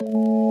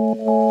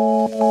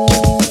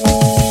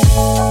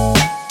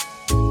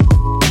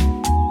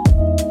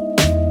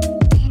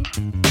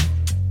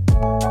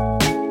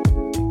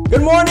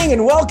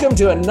morning and welcome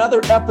to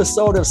another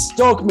episode of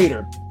Stoke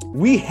Meter.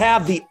 We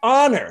have the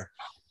honor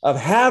of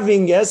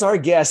having as our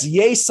guest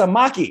Ye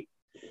Samaki.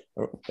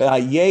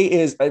 Ye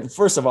is,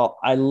 first of all,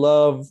 I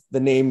love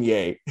the name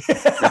Ye.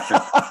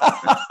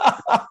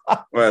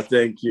 Well,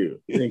 thank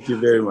you. Thank you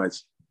very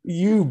much.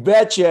 You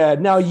betcha.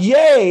 Now,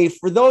 Ye,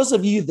 for those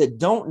of you that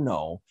don't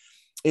know,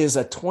 is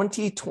a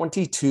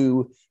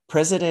 2022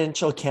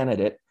 presidential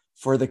candidate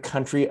for the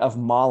country of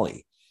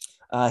Mali.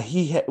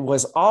 He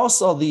was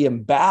also the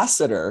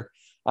ambassador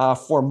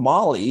for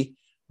Mali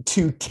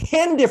to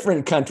 10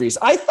 different countries.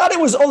 I thought it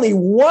was only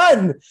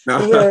one,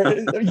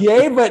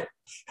 Ye, but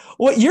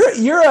well,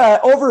 you're an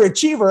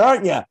overachiever,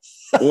 aren't you?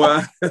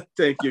 Well,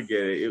 thank you,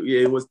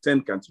 Gary. It was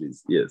 10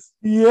 countries, yes.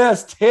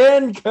 Yes,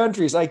 10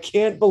 countries. I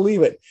can't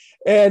believe it.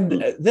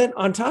 And then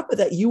on top of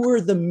that, you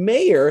were the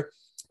mayor,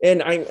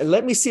 and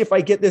let me see if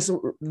I get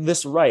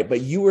this right,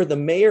 but you were the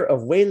mayor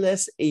of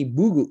Wales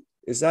Ebugu.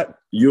 Is that?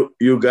 You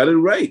got it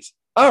right.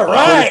 All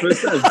right. For the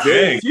first time.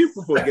 Very few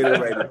people get it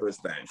right the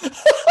first time.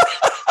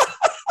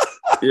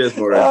 Yes,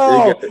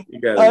 Maurice.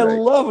 You got it right. I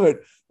love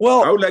it.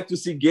 Well, I would like to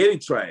see Gary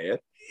try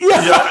it.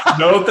 Yeah.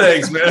 No,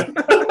 thanks, man.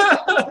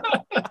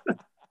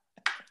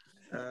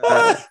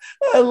 I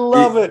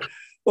love it.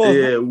 Well,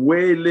 yeah,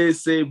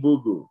 Wales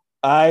Ebugu.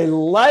 I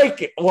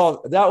like it.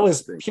 Well, that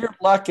was pure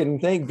luck, and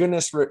thank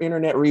goodness for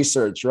internet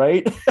research,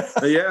 right?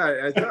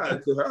 Yeah, I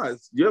thought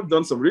you have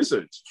done some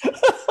research.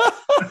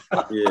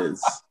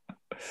 Yes.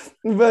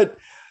 But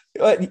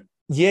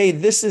Ye,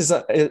 this is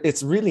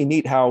it's really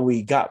neat how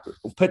we got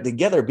put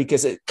together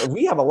because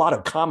we have a lot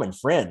of common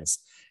friends,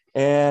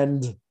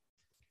 and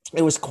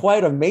it was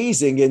quite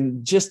amazing.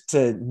 And just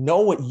to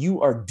know what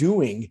you are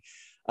doing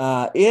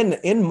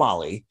in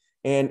Mali,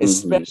 and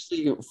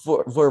especially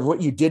for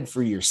what you did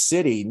for your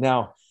city.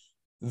 Now,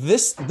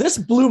 this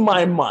blew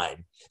my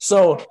mind.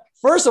 So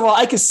first of all,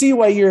 I can see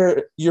why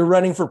you're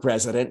running for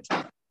president.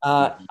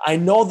 I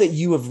know that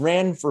you have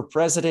ran for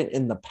president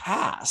in the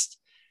past.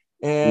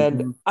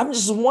 And I'm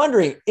just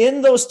wondering,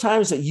 in those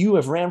times that you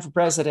have ran for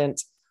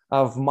president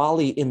of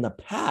Mali in the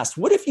past,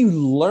 what have you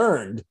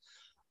learned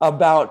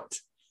about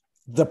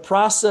the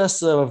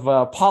process of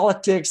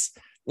politics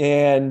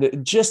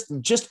and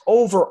just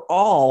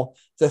overall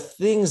the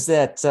things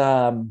that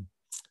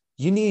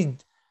you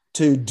need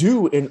to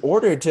do in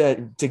order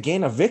to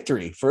gain a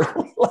victory, for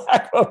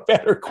lack of a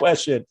better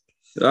question?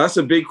 That's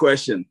a big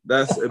question.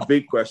 That's a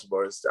big question,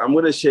 Boris. I'm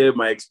going to share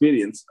my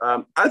experience.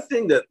 I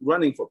think that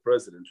running for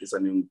president is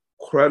an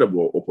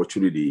incredible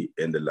opportunity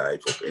in the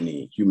life of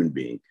any human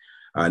being.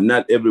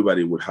 Not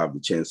everybody would have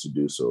the chance to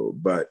do so,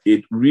 but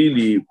it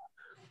really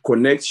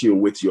connects you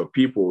with your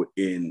people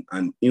in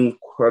an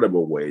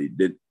incredible way,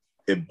 that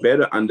a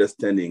better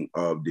understanding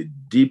of the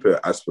deeper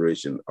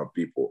aspiration of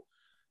people,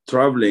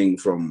 traveling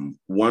from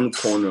one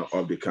corner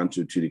of the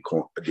country to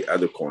the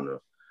other corner,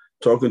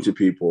 talking to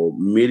people,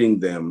 meeting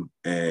them,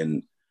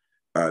 and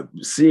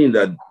seeing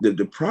that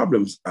the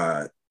problems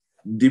are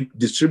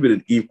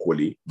distributed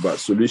equally, but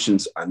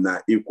solutions are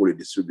not equally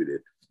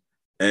distributed.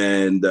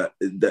 And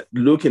that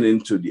looking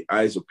into the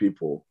eyes of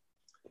people,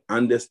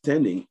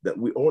 understanding that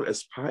we all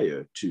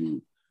aspire to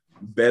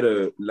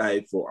better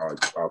life for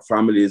our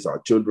families, our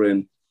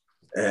children.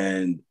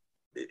 And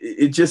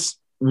it just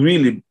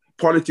really,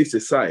 politics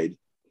aside,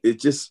 it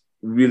just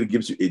really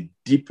gives you a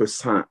deeper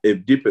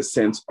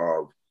sense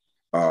of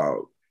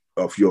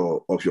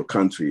your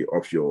country,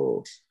 of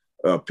your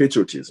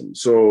patriotism.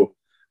 So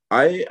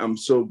I am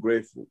so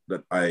grateful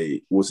that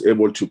I was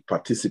able to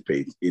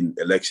participate in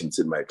elections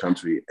in my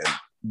country and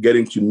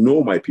getting to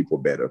know my people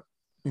better.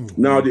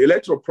 Mm-hmm. Now, the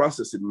electoral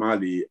process in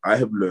Mali, I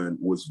have learned,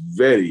 was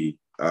very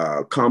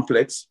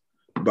complex,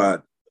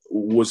 but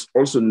was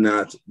also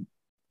not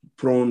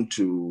prone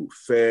to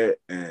fair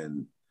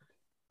and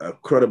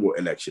credible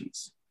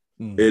elections.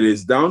 Mm-hmm. It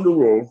is down the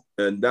road,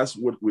 and that's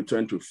what we're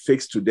trying to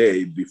fix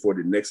today before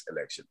the next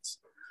elections.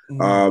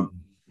 Mm-hmm.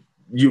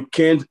 You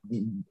can't,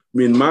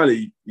 in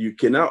Mali, you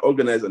cannot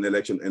organize an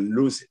election and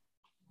lose it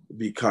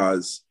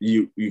because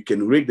you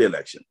can rig the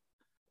election.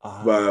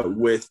 But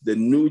with the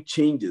new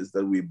changes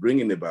that we're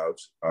bringing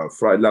about,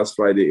 last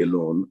Friday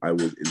alone, I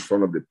was in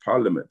front of the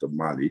Parliament of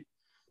Mali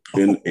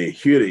in a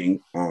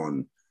hearing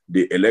on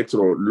the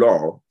electoral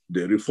law,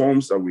 the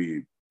reforms that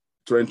we're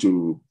trying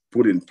to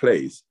put in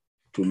place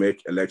to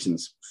make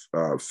elections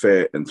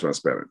fair and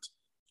transparent.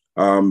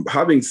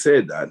 Having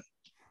said that,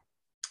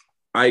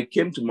 I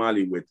came to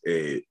Mali with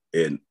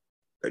an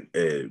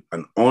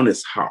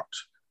honest heart.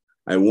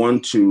 I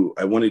wanted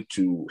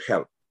to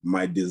help.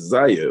 My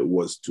desire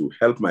was to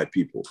help my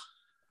people.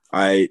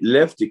 I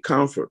left the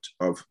comfort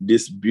of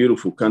this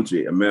beautiful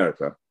country,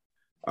 America.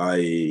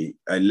 I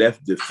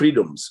left the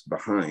freedoms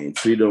behind,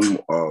 freedom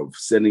of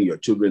sending your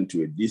children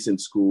to a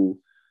decent school,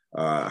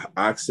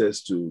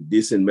 access to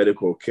decent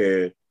medical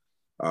care.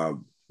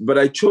 But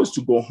I chose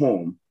to go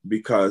home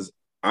because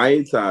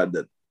I thought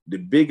that the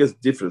biggest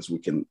difference we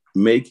can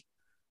make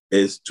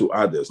is to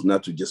others,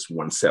 not to just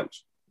oneself.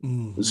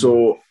 Mm-hmm.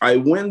 So I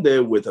went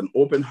there with an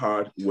open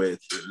heart, with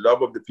the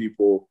love of the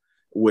people,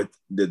 with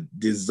the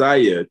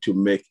desire to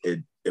make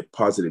a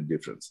positive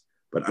difference.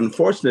 But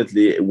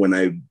unfortunately, when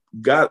I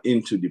got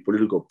into the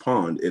political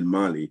pond in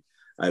Mali,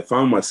 I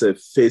found myself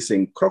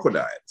facing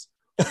crocodiles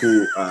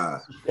who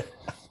are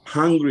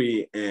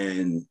hungry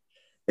and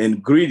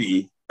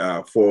greedy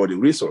for the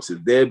resources.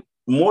 Their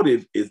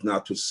motive is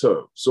not to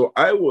serve. So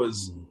I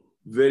was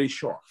very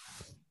shocked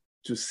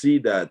to see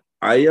that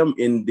I am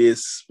in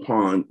this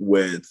pond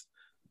with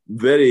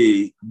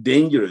very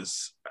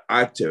dangerous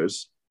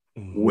actors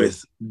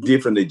with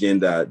different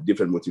agenda,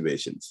 different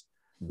motivations.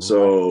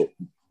 So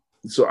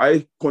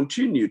I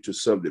continue to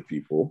serve the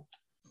people,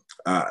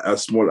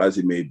 as small as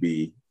it may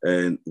be.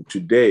 And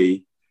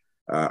today,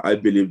 I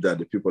believe that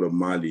the people of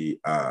Mali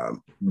are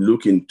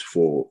looking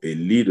for a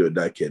leader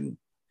that can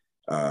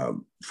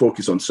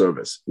focus on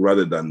service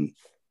rather than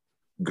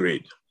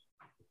grade.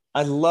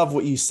 I love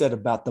what you said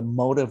about the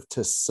motive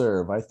to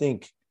serve. I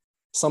think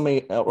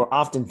or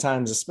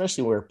oftentimes,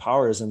 especially where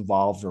power is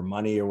involved or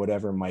money or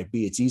whatever it might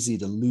be, it's easy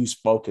to lose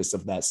focus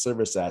of that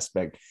service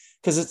aspect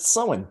because it's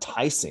so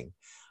enticing.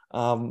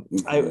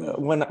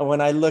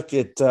 When I look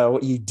at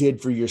what you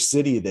did for your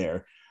city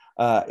there,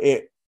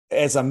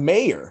 as a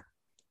mayor,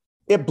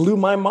 it blew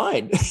my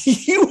mind.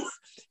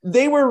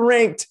 They were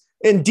ranked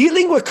in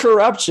dealing with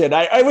corruption.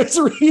 I was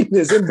reading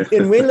this in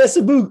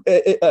Ouelessebou,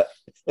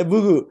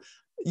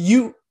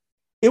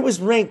 it was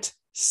ranked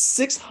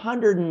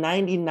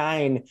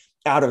 699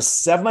 out of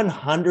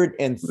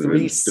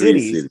 703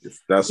 cities.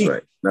 That's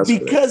right.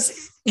 Because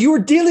correct. You were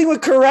dealing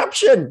with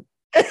corruption.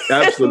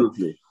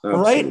 Absolutely.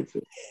 Right.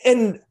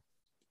 And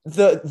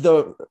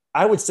the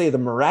I would say the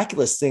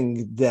miraculous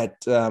thing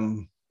that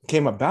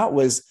came about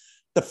was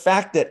the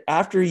fact that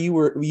after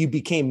you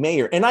became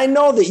mayor, and I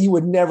know that you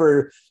would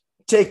never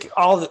take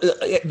all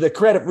the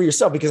credit for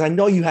yourself because I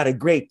know you had a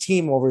great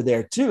team over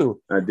there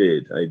too. I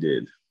did.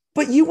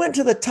 But you went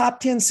to the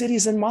top 10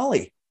 cities in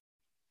Mali.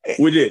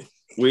 We did.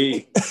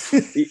 It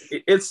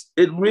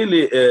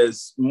really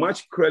is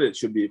much credit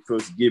should be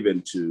first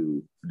given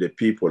to the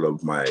people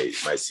of my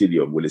city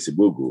of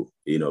Ouelessebou,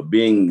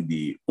 being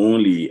the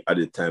only a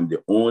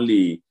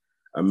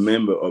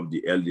member of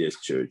the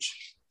LDS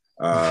church,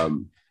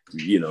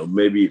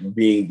 maybe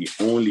being the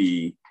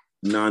only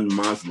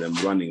non-Muslim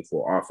running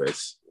for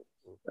office,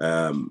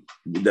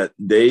 that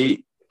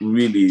they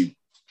really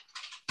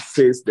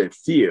faced the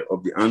fear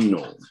of the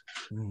unknown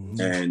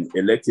and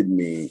elected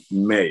me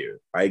mayor.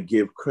 I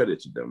give credit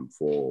to them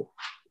for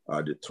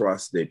the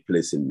trust they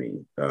placed in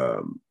me.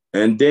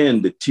 And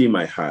then the team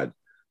I had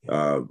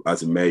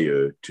as a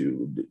mayor,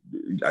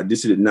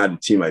 this is not the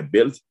team I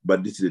built,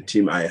 but this is the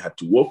team I had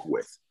to work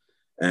with.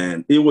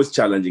 And it was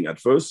challenging at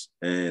first,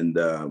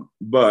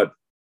 but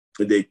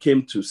they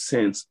came to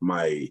sense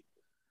my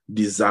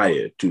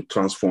desire to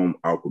transform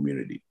our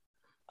community.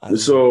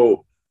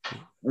 So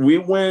we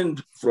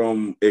went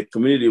from a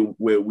community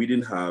where we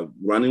didn't have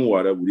running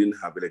water, we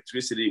didn't have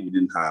electricity, we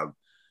didn't have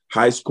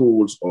high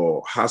schools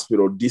or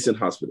decent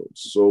hospitals.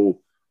 So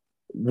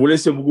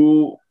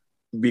Ouelessebou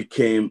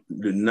became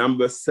the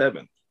number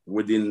 7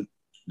 within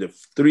the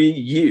 3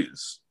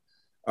 years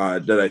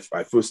that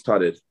I first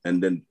started,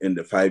 and then in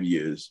the 5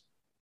 years.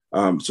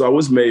 So I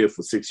was mayor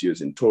for 6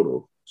 years in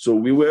total. So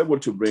we were able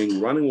to bring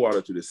running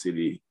water to the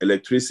city,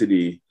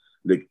 electricity,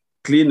 the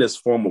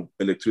cleanest form of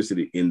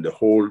electricity in the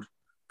whole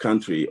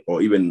country,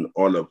 or even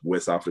all of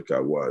West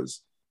Africa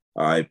was.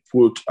 I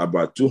put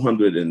about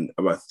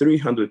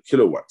 300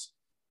 kilowatts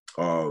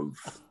of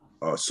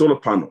solar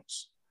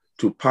panels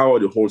to power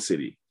the whole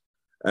city.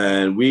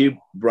 And we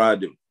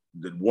brought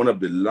one of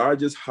the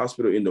largest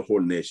hospitals in the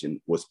whole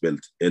nation was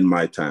built in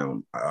my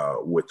town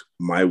with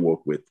my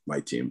work with my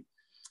team.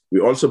 We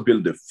also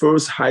built the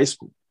first high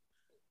school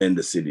in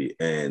the city,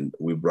 and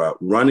we brought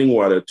running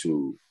water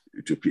to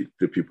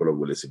people of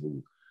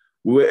Ouelessebou.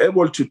 We were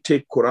able to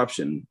take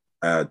corruption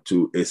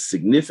to a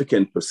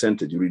significant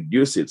percentage,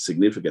 reduce it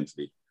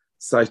significantly,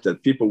 such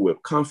that people were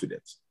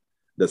confident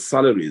that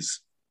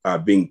salaries are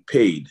being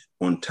paid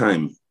on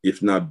time,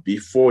 if not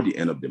before the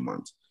end of the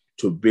month,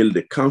 to build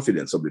the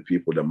confidence of the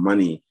people that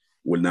money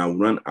will now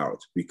run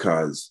out,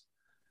 because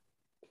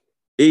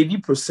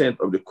 80%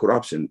 of the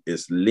corruption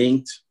is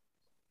linked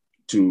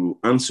to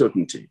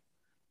uncertainty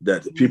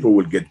that people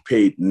will get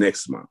paid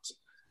next month,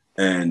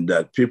 and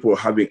that people are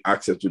having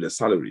access to their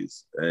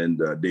salaries, and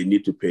they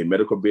need to pay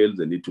medical bills,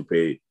 they need to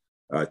pay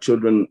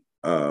children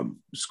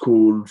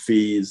school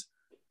fees,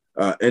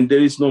 and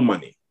there is no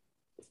money.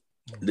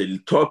 The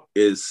talk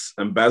is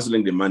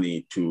embezzling the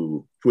money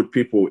to put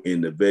people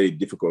in a very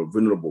difficult,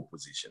 vulnerable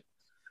position.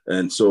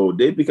 And so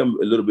they become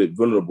a little bit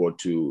vulnerable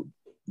to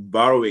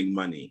borrowing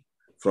money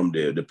from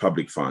the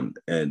public fund.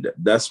 And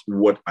that's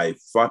what I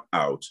fought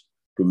out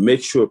to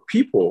make sure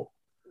people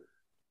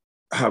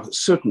have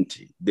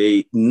certainty.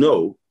 They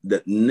know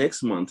that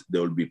next month they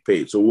will be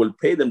paid. So we'll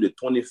pay them the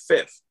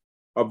 25th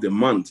of the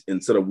month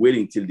instead of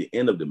waiting till the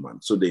end of the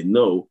month. So they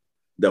know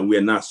that we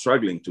are not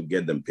struggling to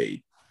get them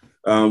paid.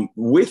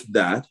 With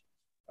that,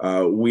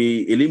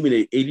 we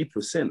eliminate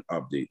 80%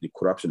 of the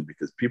corruption,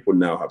 because people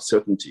now have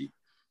certainty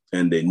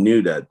and they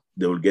knew that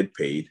they will get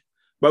paid.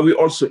 But we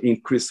also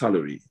increase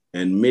salary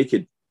and make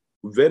it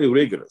very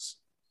rigorous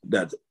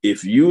that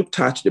if you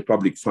touch the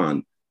public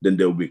fund, then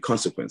there will be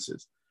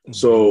consequences. Mm-hmm.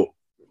 So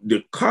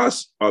the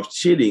cost of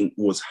cheating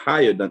was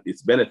higher than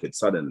its benefit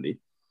suddenly,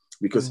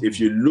 because if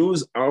you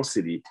lose our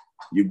city,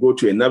 you go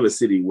to another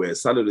city where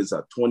salaries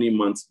are 20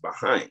 months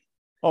behind.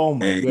 Oh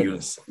my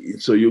goodness.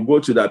 So you go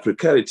to that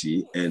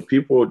precarity, and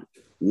people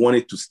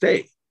wanted to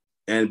stay.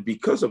 And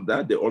because of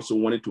that, they also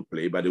wanted to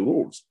play by the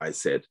rules, I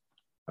said,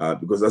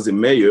 because as a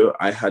mayor,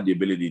 I had the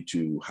ability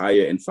to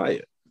hire and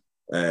fire.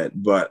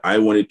 But I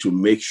wanted to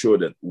make sure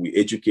that we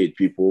educate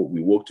people,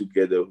 we work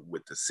together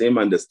with the same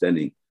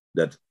understanding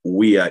that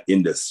we are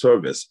in the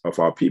service of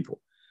our people.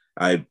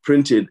 I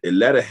printed a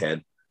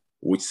letterhead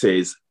which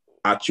says,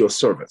 at your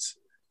service.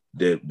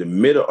 The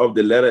middle of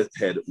the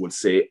letterhead would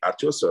say,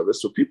 at your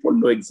service, so people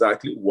know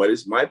exactly what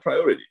is my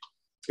priority.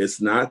 It's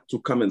not to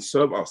come and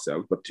serve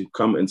ourselves, but to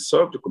come and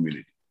serve the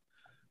community.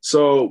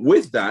 So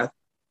with that,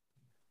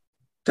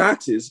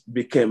 taxes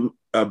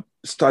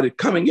started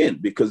coming in,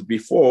 because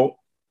before,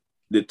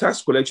 the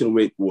tax collection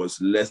rate was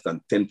less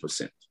than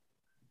 10%.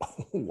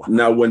 Oh, wow.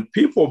 Now, when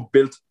people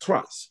built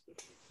trust,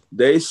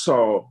 they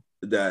saw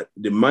that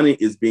the money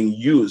is being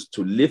used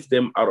to lift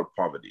them out of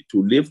poverty,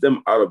 to lift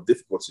them out of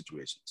difficult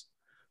situations.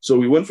 So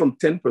we went from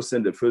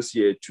 10% the first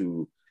year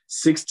to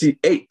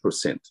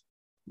 68%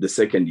 the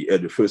second year,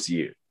 the first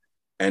year,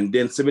 and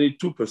then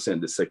 72%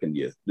 the second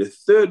year. The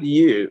third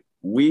year,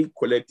 we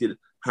collected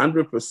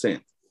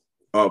 100%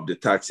 of the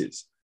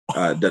taxes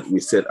that we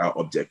set our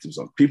objectives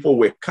on. People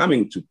were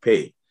coming to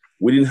pay.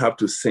 We didn't have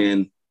to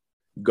send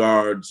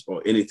guards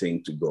or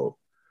anything to go.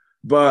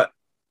 But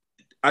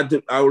I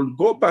will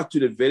go back to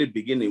the very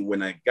beginning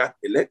when I got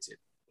elected.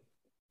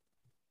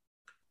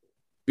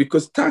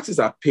 Because taxes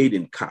are paid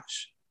in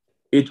cash,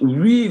 it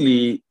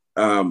really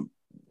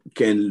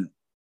can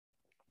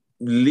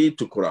lead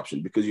to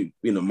corruption, because you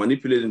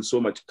manipulating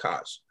so much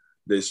cash.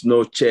 There's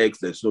no checks,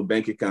 there's no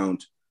bank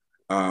account.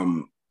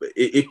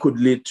 It could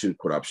lead to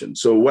corruption.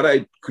 So what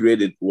I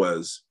created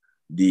was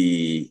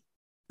the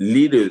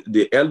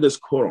elders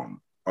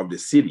quorum of the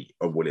city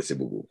of Wole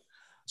Sebugu,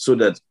 so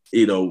that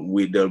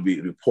there'll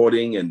be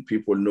reporting and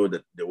people know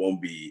that there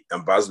won't be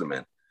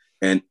embezzlement.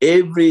 And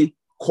every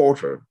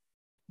quarter,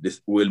 this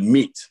will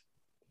meet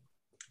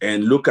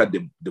and look at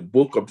the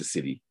book of the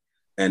city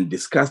and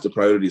discuss the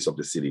priorities of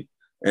the city.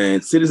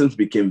 And citizens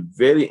became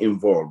very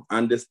involved,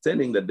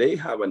 understanding that they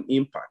have an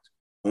impact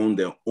on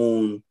their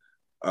own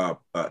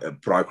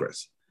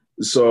progress.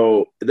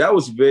 So that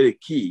was very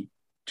key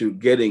to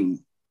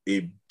getting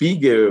a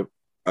bigger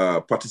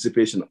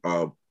participation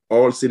of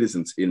all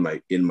citizens in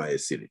my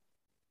city.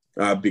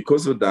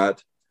 Because of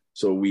that,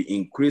 so we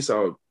increase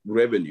our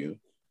revenue.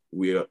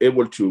 We are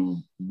able to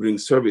bring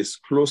service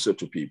closer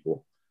to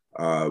people.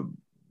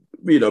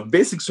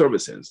 Basic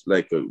services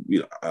like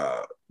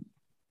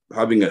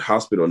having a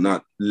hospital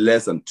not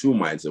less than 2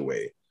 miles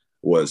away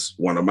was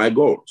one of my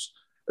goals.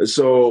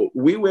 So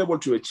we were able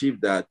to achieve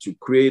that, to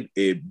create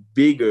a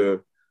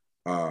bigger,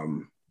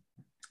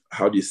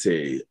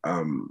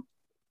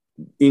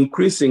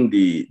 increasing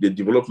the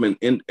development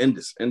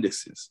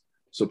indexes.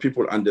 So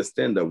people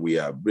understand that we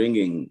are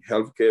bringing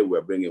healthcare, we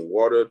are bringing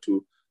water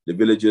to the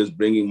villages,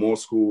 bringing more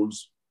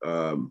schools,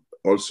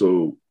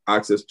 also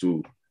access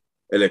to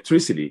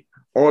electricity.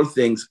 All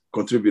things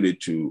contributed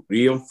to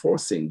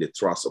reinforcing the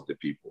trust of the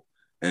people.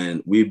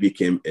 And we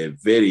became a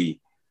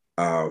very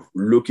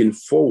looking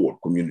forward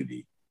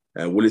community.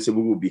 Wole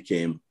Sebugu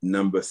became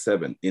number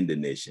 7 in the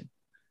nation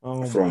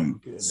from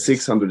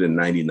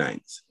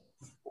 699.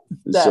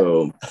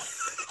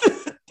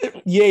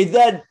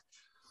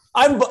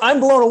 I'm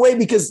blown away,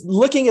 because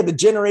looking at the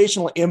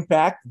generational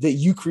impact that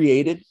you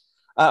created,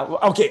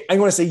 I'm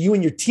going to say you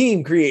and your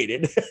team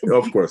created.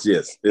 Of course,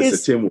 yes,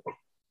 it's a teamwork.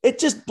 It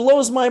just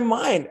blows my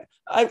mind.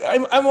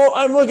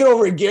 I'm looking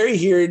over at Gary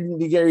here, and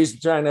Gary's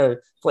trying to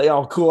play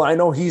all cool. I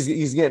know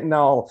he's getting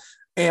all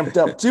amped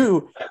up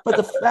too. But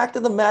the fact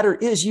of the matter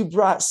is, you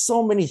brought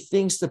so many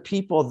things to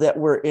people that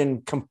were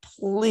in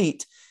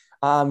complete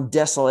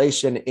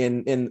desolation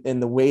in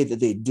the way that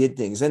they did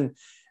things, and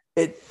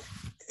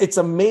it's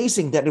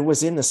amazing that it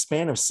was in the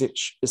span of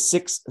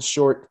six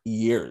short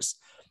years.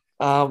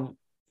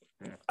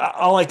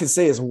 All I can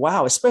say is,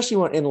 wow,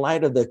 especially in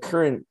light of the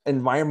current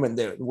environment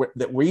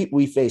that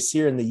we face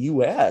here in the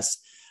U.S.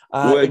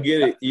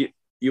 Again,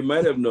 you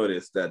might have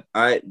noticed that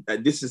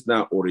this is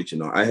not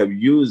original. I have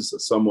used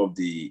some of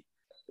the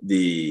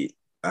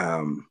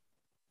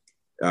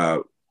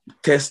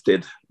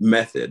tested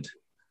method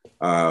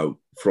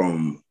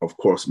from, of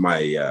course,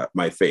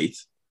 my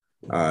faith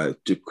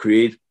to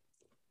create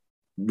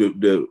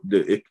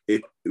the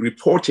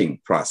reporting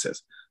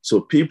process,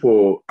 so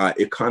people are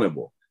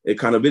accountable.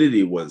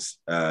 Accountability was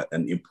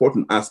an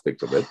important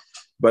aspect of it,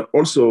 but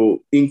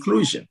also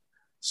inclusion.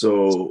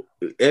 So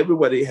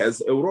everybody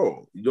has a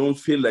role. You don't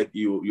feel like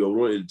your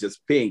role is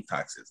just paying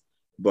taxes,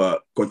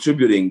 but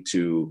contributing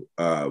to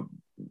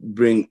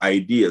bring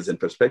ideas and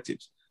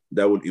perspectives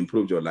that would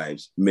improve your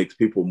lives, makes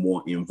people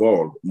more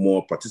involved,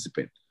 more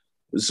participant.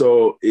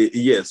 So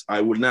yes,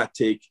 I will not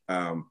take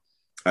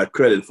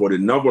credit for the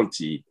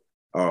novelty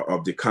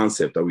of the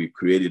concept that we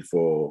created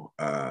for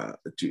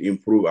to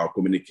improve our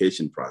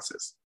communication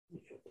process.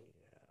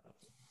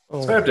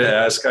 So I have to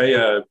ask,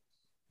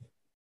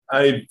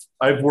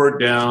 I've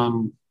worked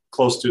down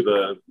close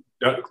to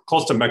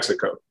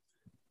Mexico,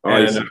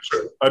 and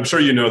I'm sure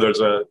you know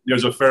there's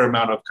a fair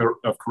amount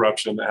of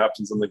corruption that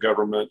happens in the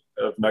government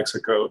of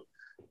Mexico.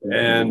 Mm-hmm.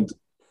 And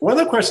one of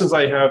the questions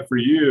I have for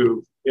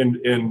you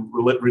in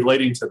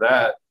relating to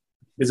that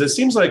is, it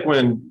seems like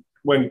when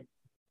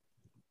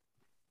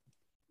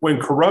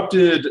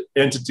corrupted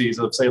entities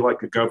of, say,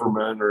 like a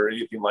government or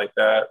anything like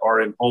that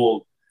are in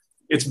hold,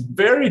 it's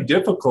very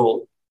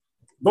difficult.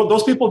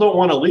 Those people don't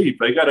want to leave.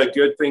 They got a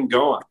good thing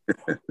going.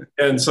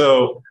 And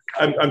so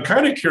I'm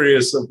kind of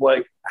curious of,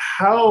 like,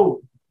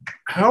 how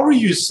are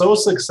you so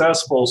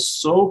successful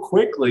so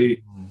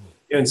quickly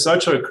in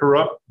such a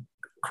corrupt,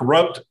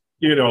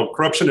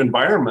 corruption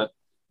environment?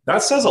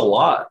 That says a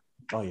lot.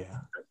 Oh yeah.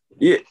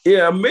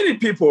 Yeah, many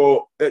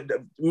people.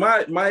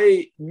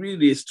 My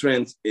really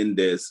strength in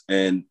this,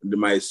 and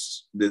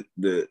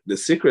the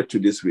secret to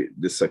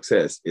the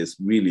success is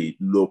really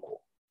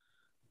local.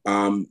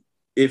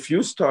 If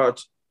you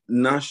start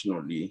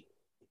nationally,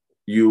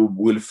 you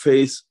will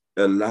face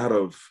a lot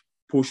of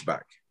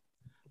pushback.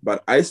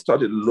 But I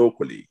started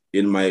locally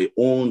in my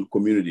own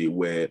community,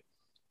 where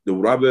the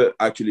rubber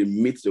actually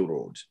meets the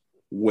road,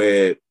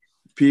 where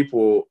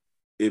people,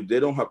 if they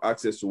don't have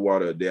access to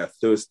water, they are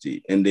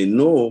thirsty, and they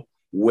know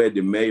where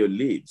the mayor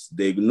lives.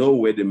 They know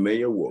where the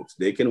mayor works.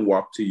 They can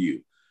walk to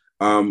you.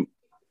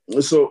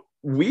 So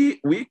we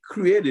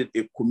created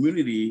a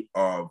community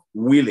of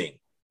willing,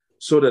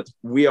 so that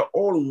we are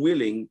all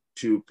willing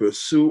to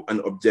pursue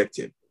an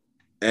objective,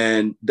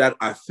 and that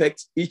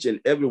affects each and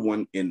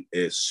everyone in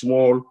a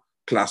small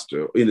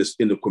cluster in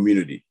the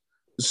community.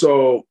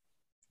 So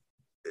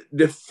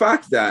the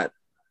fact that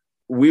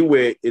we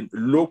were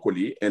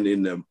locally and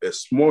in a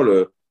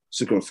smaller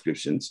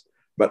circumscriptions,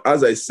 but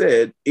as I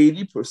said,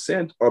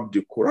 80% of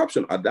the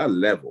corruption at that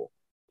level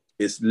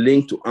is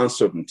linked to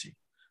uncertainty.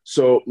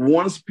 So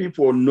once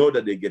people know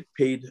that they get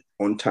paid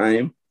on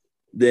time,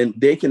 then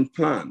they can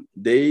plan,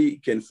 they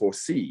can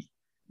foresee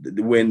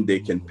when they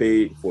can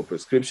pay for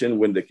prescription,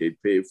 when they can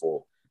pay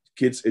for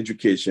kids'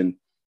 education.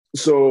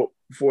 So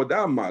for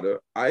that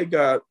matter, I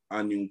got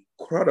an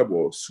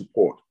incredible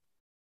support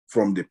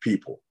from the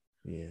people.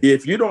 Yeah.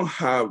 If you don't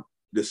have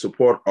the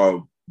support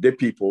of the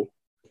people,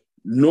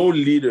 no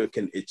leader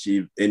can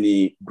achieve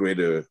any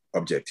greater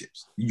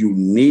objectives. You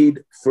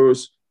need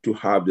first to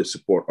have the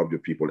support of the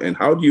people. And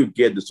how do you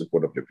get the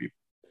support of the people?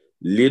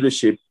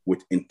 Leadership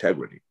with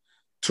integrity,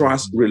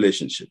 trust,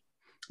 relationship.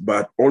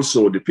 But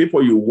also the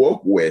people you work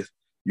with,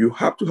 you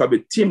have to have a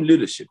team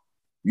leadership.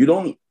 You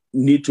don't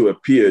need to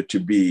appear to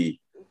be,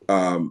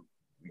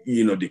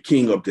 the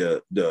king of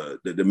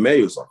the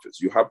mayor's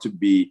office. You have to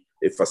be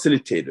a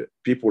facilitator,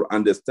 people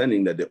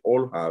understanding that they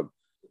all have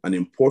an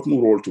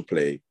important role to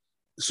play.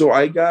 So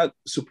I got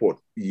support.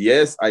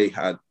 Yes, I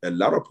had a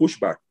lot of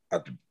pushback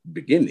at the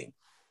beginning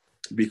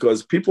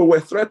because people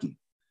were threatened.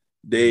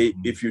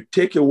 If you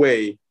take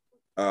away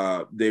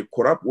the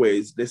corrupt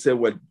ways, they say,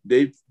 well,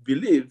 they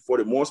believe for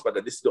the most part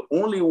that this is the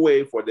only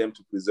way for them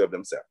to preserve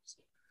themselves.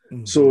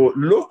 Mm-hmm. So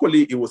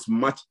locally, it was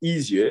much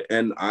easier.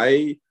 And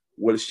I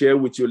will share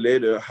with you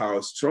later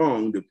how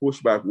strong the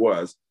pushback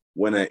was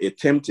when I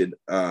attempted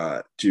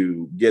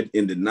to get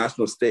in the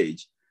national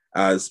stage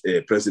as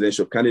a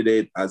presidential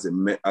candidate, as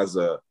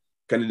a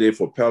candidate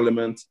for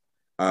parliament.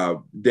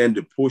 Then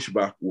the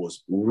pushback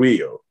was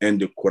real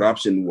and the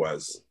corruption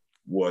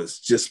was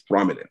just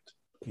prominent.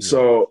 Yeah.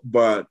 So,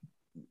 but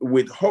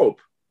with hope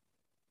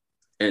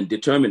and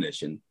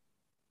determination,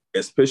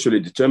 especially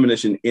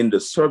determination in the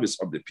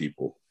service of the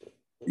people,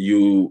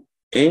 you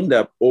end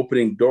up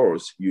opening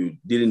doors you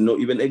didn't know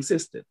even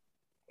existed.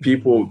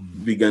 People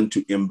began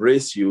to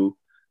embrace you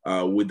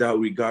without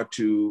regard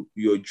to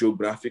your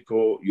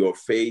geographical, your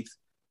faith,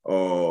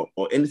 or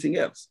anything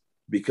else,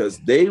 because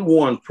they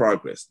want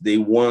progress. They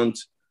want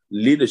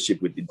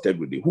leadership with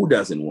integrity. Who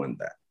doesn't want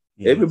that?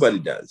 Yes. Everybody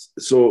does.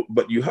 So,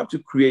 but you have to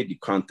create the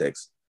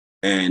context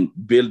and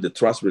build the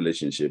trust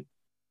relationship,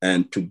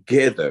 and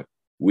together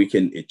we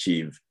can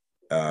achieve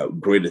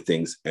greater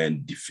things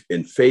and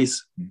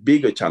face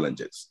bigger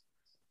challenges.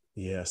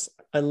 Yes.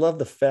 I love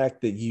the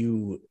fact that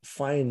you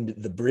find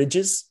the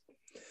bridges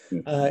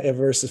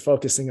versus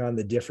focusing on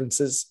the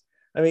differences.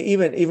 I mean,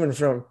 even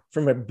from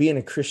being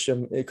a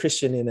Christian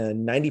in a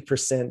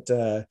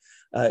 90%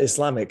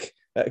 Islamic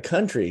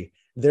country,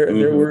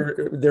 there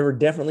were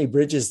definitely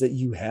bridges that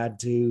you had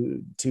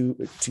to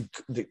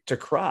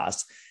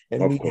cross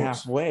and meet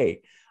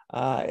halfway,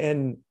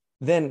 and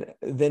then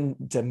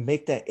to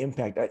make that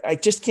impact. I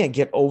just can't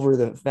get over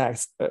the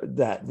fact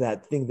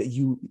that thing that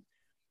you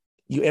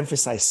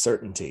emphasize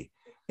certainty.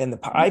 And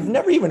I've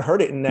never even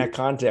heard it in that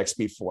context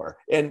before.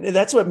 And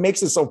that's what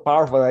makes it so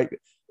powerful. Like,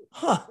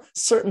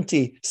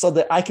 certainty, so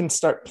that I can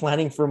start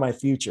planning for my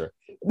future.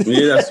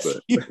 Yeah, that's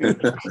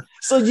right.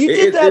 So you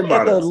did that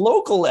at the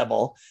local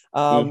level,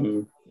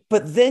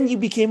 but then you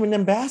became an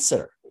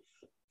ambassador.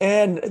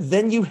 And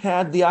then you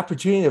had the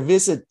opportunity to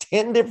visit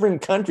 10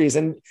 different countries.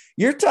 And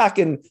you're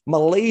talking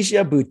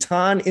Malaysia,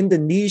 Bhutan,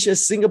 Indonesia,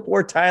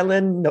 Singapore,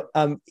 Thailand,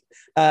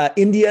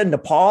 India,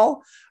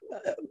 Nepal.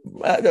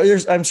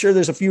 I'm sure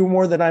there's a few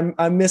more that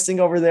I'm missing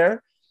over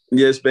there.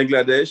 Yes,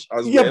 Bangladesh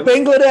as well. Yeah,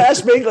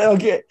 Bangladesh.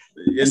 Okay.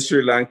 In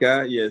Sri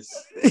Lanka, yes.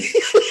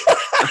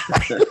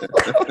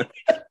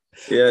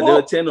 Yeah, there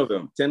were 10 of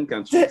them, 10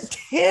 countries.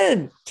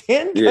 10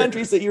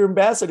 countries that you're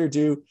ambassador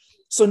to.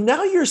 So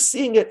now you're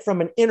seeing it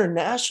from an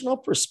international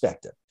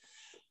perspective.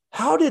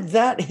 How did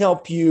that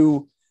help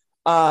you,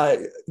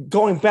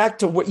 going back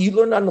to what you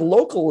learned on the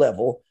local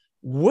level?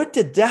 What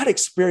did that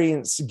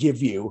experience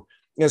give you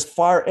as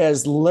far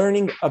as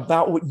learning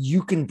about what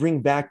you can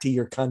bring back to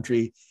your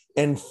country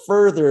and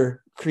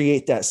further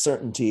create that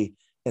certainty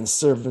and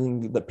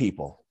serving the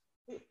people?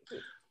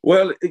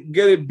 Well,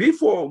 Gary,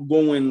 before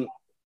going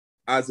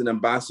as an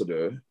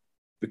ambassador,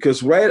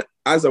 because right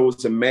as I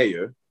was a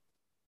mayor,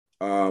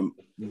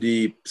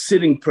 the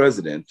sitting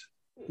president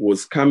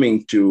was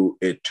coming to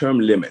a term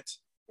limit.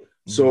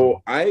 Mm-hmm.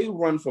 So I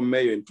ran for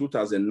mayor in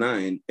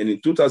 2009, and in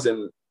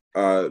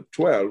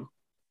 2012,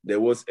 there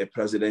was a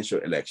presidential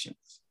election.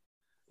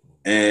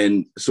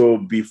 And so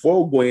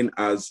before going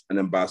as an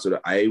ambassador,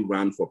 I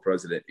ran for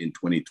president in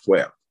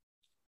 2012.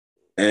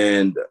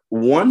 And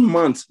 1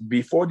 month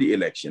before the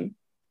election,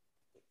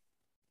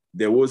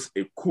 there was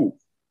a coup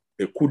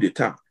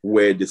d'etat,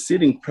 where the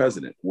sitting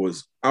president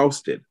was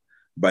ousted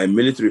by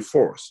military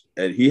force,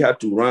 and he had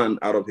to run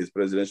out of his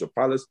presidential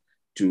palace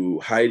to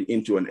hide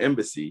into an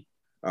embassy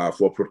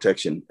for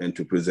protection and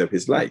to preserve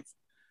his life.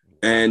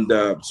 And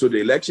so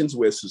the elections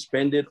were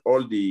suspended,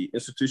 all the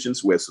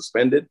institutions were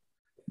suspended,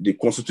 the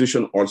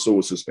constitution also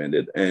was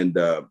suspended, and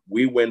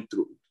we went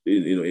through,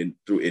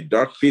 through a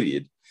dark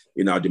period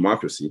in our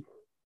democracy.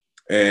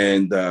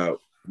 And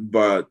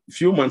but a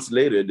few months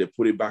later, they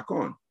put it back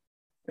on.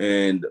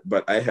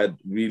 But I had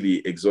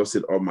really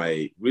exhausted all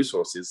my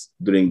resources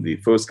during the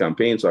first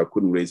campaign, so I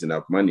couldn't raise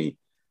enough money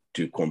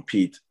to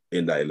compete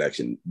in that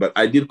election. But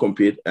I did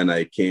compete, and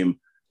I came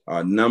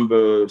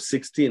number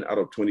 16 out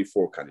of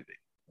 24 candidates.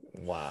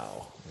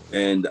 Wow.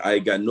 And I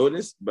got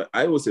noticed, but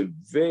I was a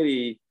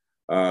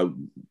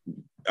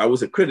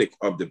critic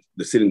of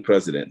the sitting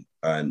president.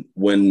 And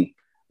when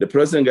the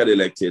president got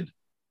elected,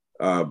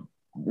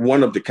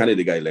 one of the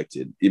candidates got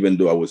elected, even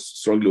though I was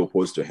strongly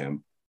opposed to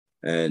him.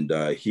 And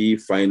he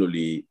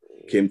finally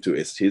came to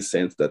his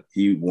sense that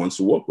he wants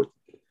to work with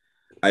me.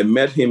 I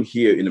met him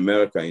here in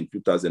America in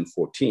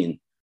 2014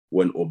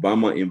 when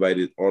Obama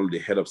invited all the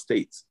head of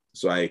states.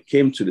 So I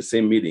came to the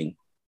same meeting.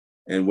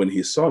 And when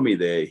he saw me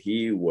there,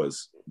 he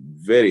was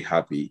very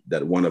happy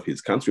that one of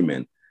his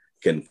countrymen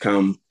can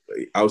come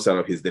outside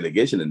of his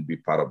delegation and be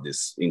part of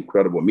these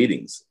incredible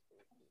meetings.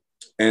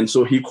 And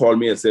so he called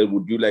me and said,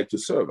 would you like to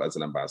serve as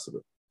an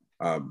ambassador,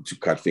 to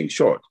cut things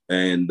short?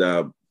 And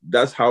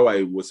that's how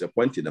I was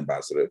appointed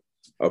ambassador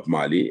of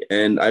Mali.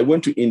 And I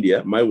went to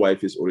India. My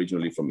wife is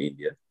originally from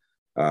India.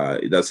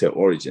 That's her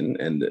origin.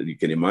 And you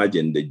can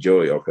imagine the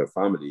joy of her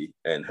family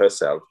and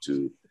herself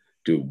to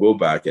go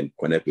back and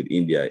connect with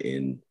India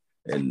in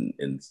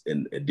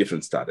a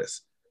different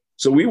status.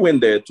 So we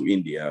went there to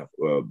India,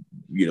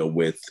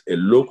 with a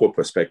local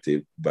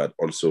perspective, but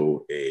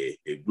also a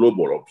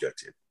global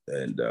objective.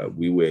 And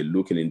we were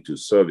looking into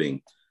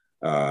serving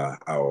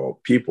our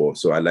people.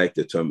 So I like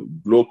the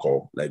term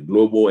local, like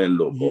global and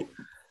local.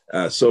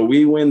 So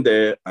we went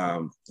there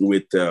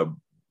with,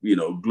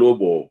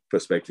 global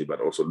perspective,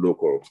 but also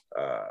local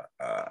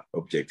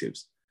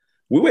objectives.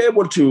 We were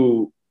able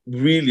to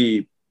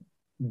really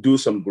do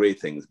some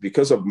great things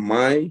because of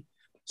my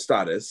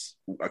status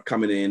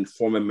coming in,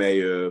 former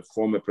mayor,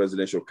 former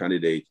presidential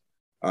candidate.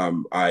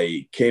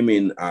 I came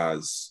in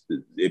as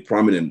a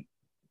prominent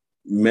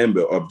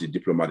member of the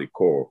diplomatic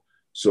corps.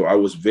 So I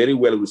was very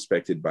well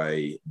respected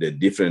by the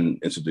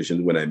different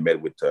institutions when I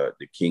met with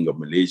the King of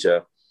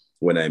Malaysia,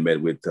 when I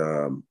met with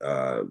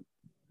the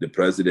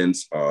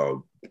presidents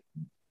of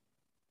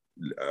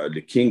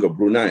the King of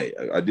Brunei.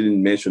 I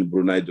didn't mention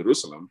Brunei,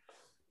 Jerusalem,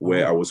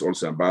 where I was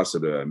also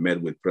ambassador. I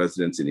met with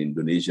presidents in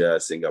Indonesia,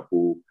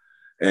 Singapore,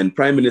 and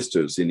prime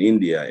ministers in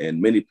India and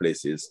many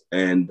places.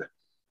 And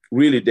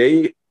really,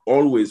 they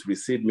always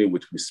received me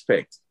with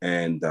respect.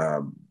 And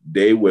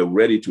they were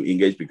ready to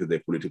engage because they're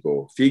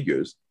political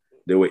figures.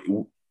 They were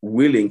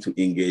willing to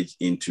engage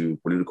into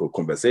political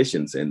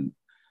conversations, and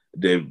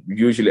they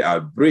usually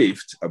are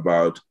briefed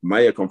about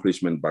my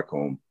accomplishment back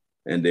home,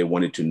 and they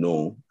wanted to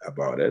know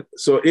about it.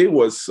 So it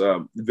was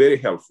very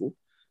helpful.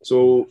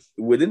 So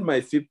within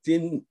my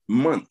 15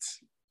 months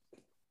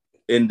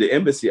in the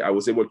embassy, I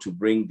was able to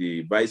bring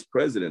the vice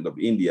president of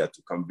India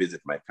to come visit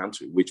my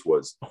country, which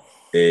was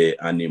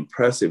an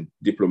impressive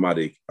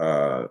diplomatic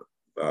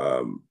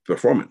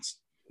performance.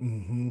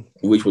 Mm-hmm.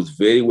 Which was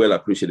very well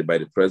appreciated by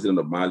the president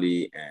of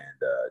Mali and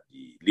the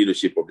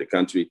leadership of the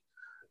country.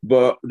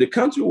 But the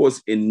country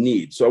was in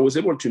need. So I was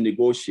able to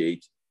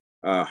negotiate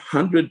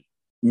 $100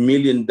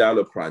 million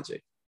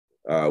project,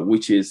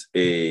 which is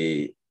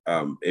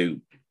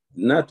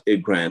not a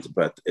grant,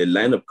 but a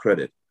line of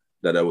credit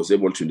that I was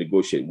able to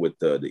negotiate with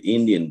the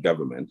Indian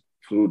government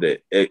through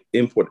the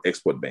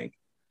Import-Export Bank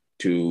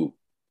to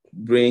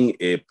bring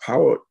a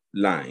power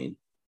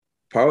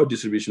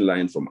distribution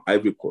line from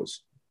Ivory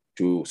Coast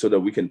so that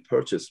we can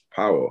purchase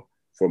power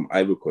from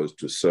Ivory Coast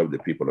to serve the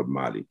people of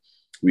Mali.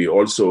 We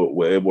also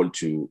were able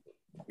to,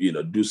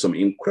 do some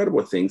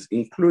incredible things,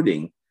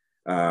 including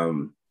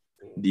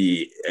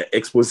the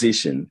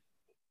exposition,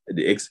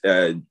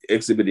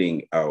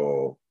 exhibiting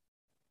our,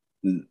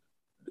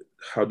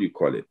 how do you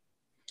call it?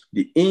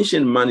 The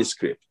ancient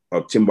manuscript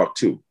of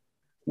Timbuktu.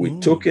 We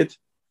took it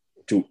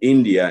to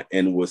India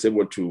and was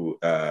able to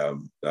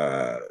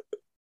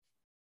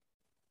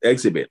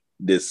exhibit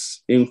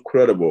this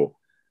incredible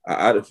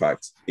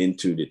artifact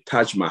into the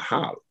Taj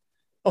Mahal,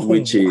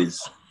 which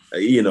is,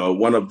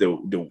 one of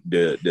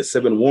the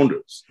seven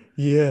wonders.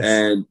 Yes.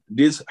 And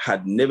this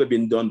had never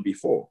been done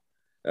before.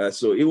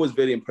 So it was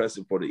very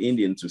impressive for the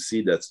Indians to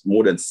see that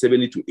more than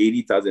 70 to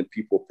 80,000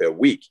 people per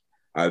week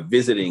are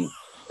visiting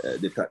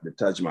the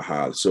Taj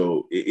Mahal.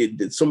 So it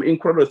did some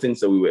incredible things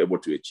that we were able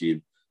to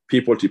achieve: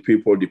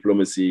 people-to-people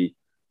diplomacy,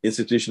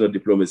 institutional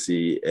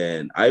diplomacy.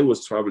 And I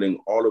was traveling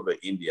all over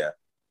India,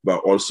 but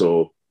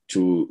also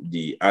to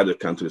the other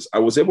countries. I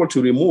was able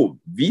to remove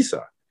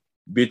visa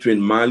between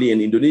Mali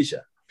and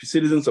Indonesia.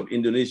 Citizens of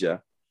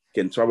Indonesia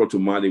can travel to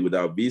Mali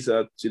without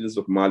visa. Citizens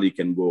of Mali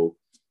can go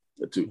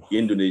to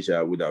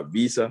Indonesia without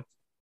visa.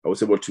 I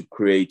was able to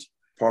create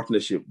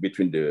partnership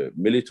between the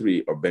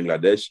military of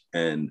Bangladesh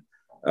and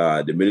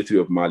the military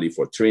of Mali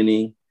for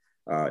training,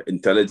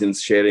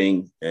 intelligence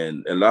sharing,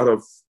 and a lot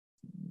of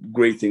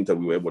great things that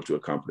we were able to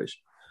accomplish.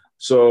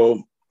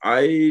 So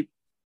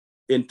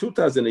in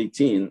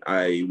 2018,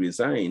 I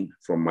resigned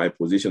from my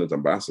position as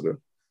ambassador.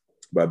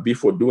 But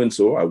before doing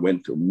so, I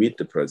went to meet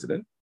the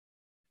president,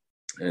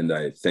 and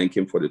I thank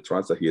him for the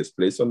trust that he has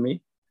placed on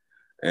me,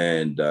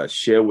 and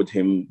share with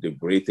him the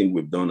great thing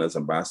we've done as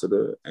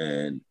ambassador.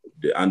 And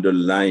the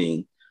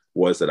underlying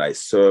was that I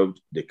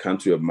served the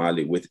country of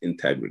Mali with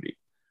integrity.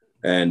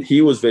 And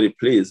he was very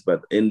pleased.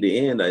 But in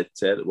the end, I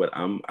said, well,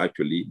 I'm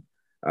actually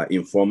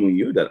informing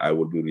you that I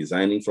will be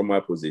resigning from my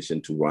position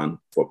to run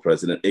for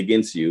president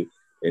against you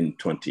in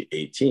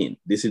 2018.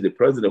 This is the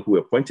president who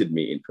appointed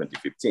me in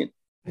 2015.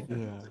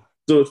 Yeah.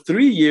 So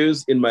 3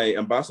 years in my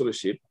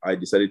ambassadorship, I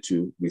decided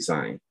to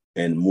resign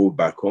and move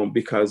back home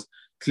because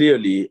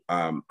clearly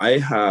I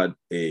had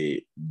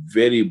a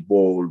very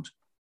bold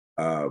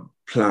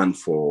plan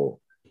for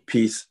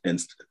peace,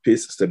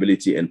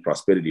 stability, and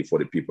prosperity for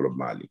the people of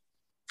Mali.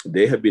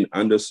 They have been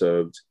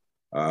underserved.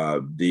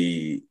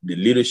 The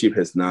leadership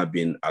has not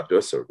been at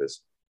their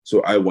service.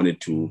 So I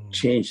wanted to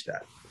change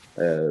that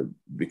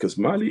because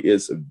Mali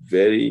is a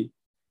very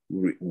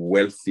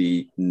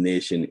wealthy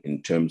nation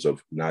in terms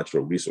of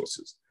natural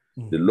resources.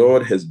 The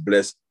Lord has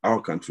blessed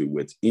our country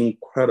with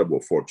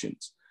incredible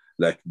fortunes,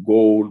 like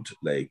gold,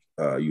 like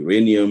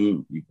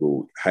uranium, you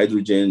go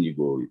hydrogen, you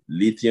go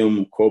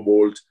lithium,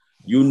 cobalt,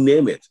 you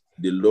name it.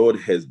 The Lord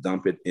has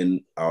dumped it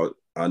in our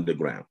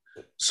underground.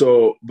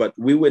 So, but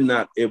we were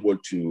not able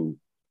to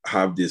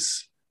have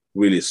this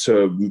really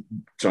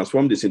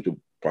transform this into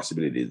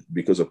possibilities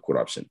because of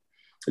corruption.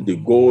 The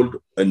gold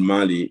in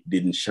Mali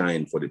didn't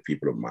shine for the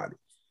people of Mali.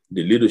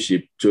 The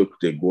leadership took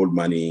the gold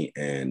money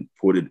and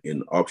put it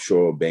in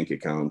offshore bank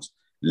accounts,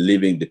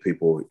 leaving the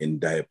people in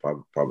dire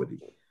poverty.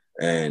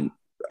 And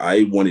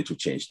I wanted to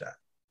change that.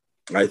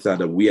 I thought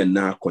that we are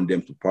not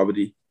condemned to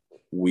poverty.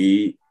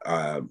 We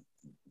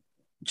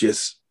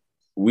just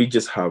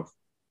have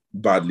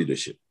bad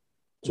leadership.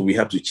 So we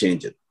have to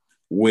change it.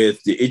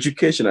 With the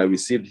education I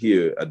received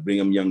here at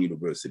Brigham Young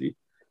University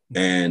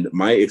and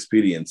my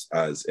experience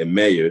as a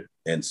mayor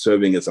and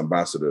serving as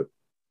ambassador,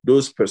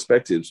 those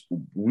perspectives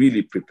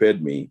really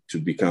prepared me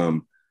to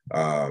become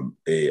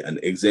an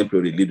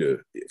exemplary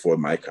leader for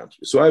my country.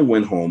 So I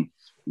went home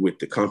with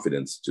the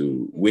confidence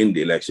to win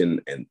the election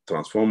and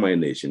transform my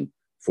nation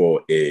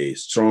for a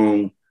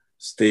strong,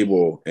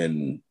 stable,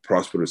 and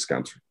prosperous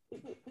country.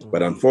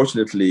 But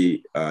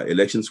unfortunately,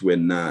 elections were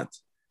not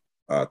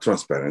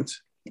transparent.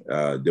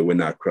 They were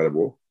not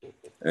credible.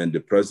 And the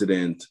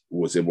president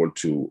was able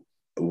to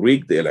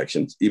rig the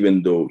elections,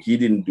 even though he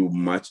didn't do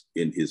much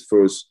in his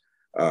first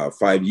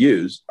 5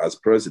 years as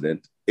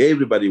president.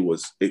 Everybody will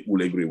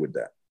agree with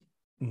that.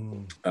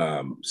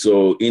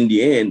 So in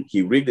the end,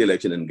 he rigged the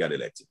election and got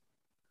elected.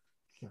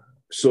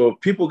 So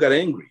people got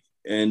angry.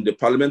 And the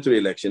parliamentary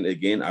election,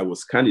 again, I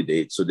was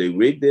candidate. So they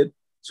rigged it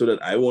so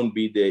that I won't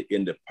be there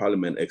in the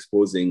parliament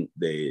exposing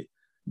the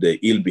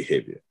ill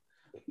behavior.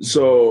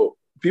 So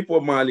people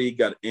of Mali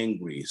got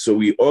angry. So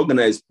we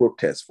organized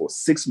protests for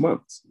 6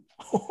 months.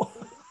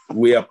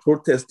 We are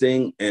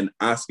protesting and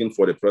asking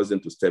for the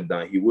president to step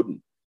down. He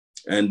wouldn't.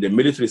 And the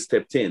military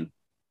stepped in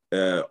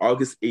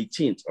August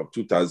 18th of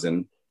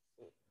 2000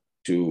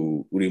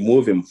 to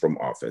remove him from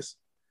office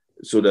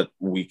so that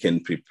we can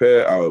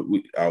prepare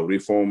our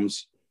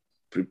reforms,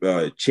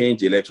 change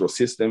the electoral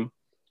system,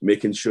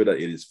 making sure that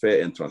it is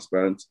fair and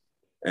transparent.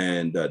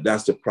 And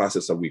that's the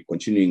process that we're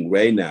continuing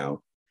right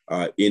now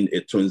in a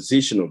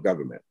transitional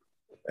government.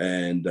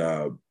 And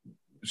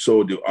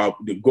so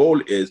the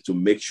goal is to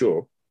make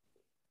sure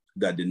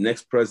that the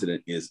next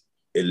president is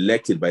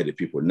elected by the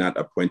people, not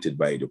appointed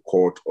by the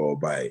court or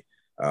by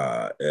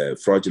a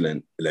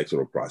fraudulent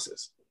electoral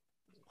process.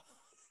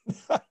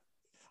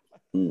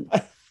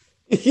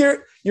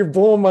 You're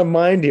blowing my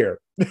mind here.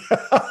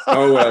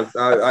 Oh well,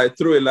 I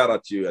threw a lot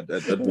at you at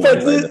but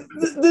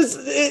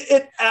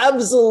it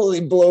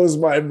absolutely blows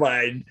my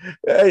mind.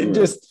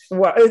 Just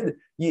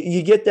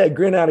you get that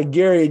grin out of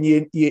Gary, and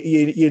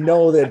you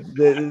know that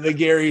the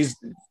Gary's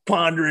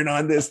pondering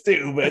on this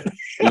too. But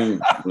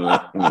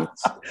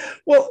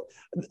well,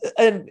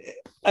 and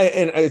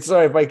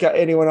sorry if I cut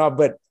anyone off,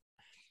 but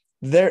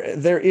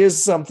there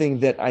is something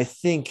that I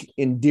think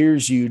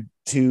endears you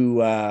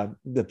to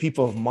the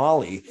people of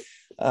Mali.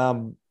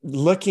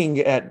 Looking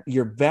at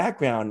your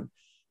background,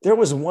 there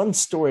was one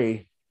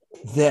story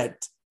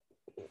that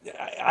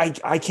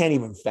I can't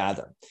even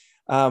fathom.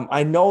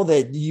 I know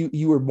that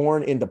you were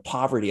born into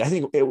poverty. I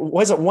think it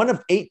was one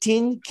of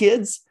 18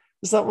 kids,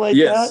 something like that.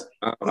 Yes,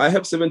 I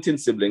have 17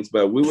 siblings,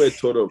 but we were a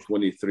total of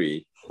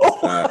 23.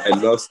 I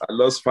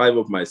lost 5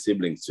 of my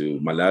siblings to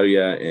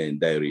malaria and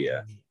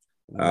diarrhea.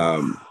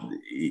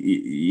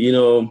 You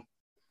know,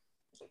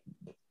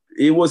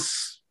 it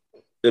was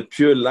a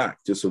pure luck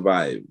to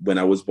survive when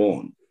I was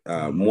born.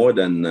 More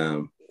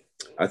than,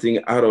 I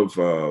think out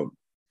of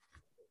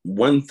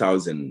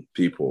 1,000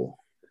 people,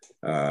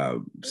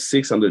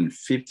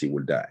 650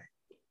 will die.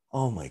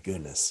 Oh my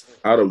goodness.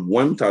 Out of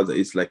 1,000,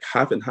 it's like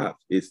half and half.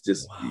 It's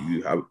just,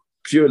 you have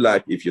pure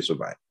luck if you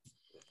survive.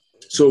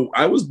 So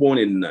I was born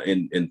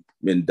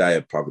in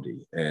dire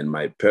poverty, and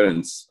my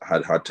parents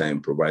had hard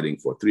time providing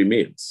for 3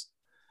 meals.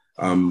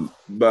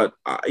 But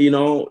you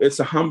know, it's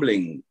a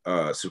humbling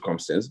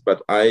circumstance,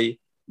 but I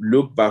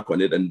look back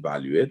on it and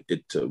value it.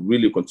 It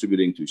really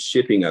contributing to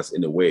shaping us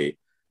in a way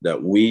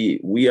that we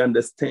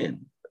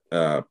understand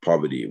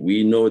poverty.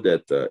 We know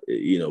that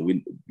you know,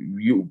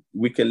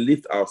 we can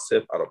lift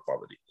ourselves out of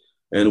poverty,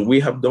 and we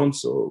have done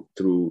so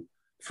through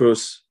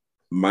first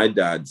my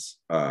dad's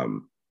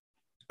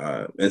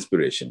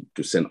inspiration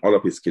to send all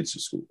of his kids to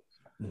school.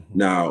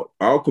 Now,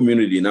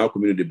 in our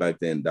community back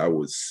then, that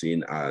was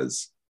seen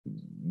as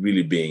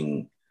really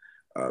being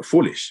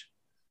foolish.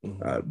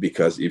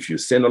 Because if you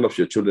send all of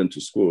your children to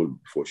school,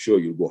 for sure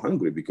you'll go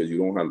hungry because you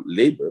don't have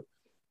labor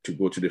to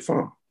go to the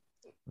farm.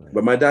 Right.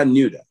 But my dad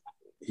knew that.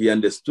 He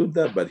understood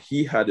that, but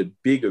he had a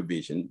bigger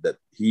vision that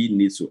he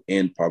needs to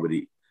end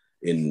poverty,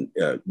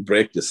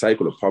 break the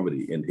cycle of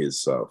poverty in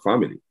his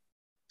family.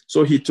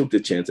 So he took the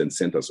chance and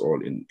sent us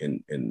all in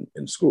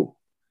school.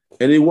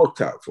 And it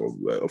worked out.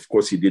 Of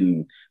course, he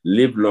didn't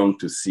live long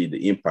to see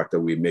the impact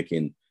that we're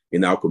making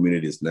in our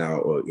communities now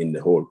or in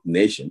the whole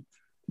nation.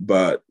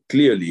 But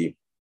clearly,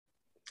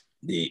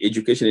 the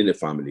education in the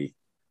family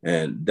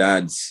and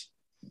dad's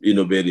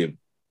innovative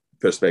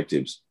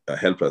perspectives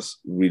help us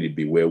really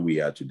be where we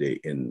are today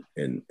in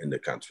the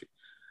country.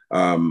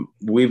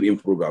 We've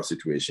improved our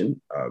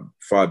situation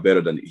far better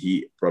than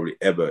he probably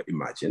ever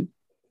imagined.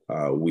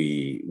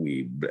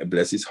 We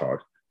bless his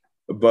heart.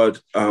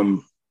 But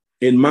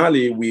in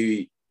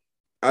Mali,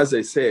 as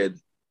I said,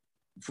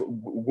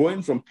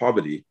 going from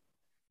poverty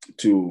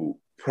to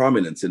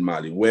prominence in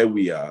Mali, where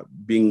we are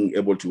being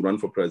able to run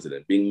for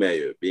president, being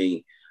mayor,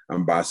 being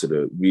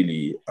ambassador,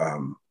 really,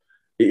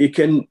 it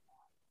can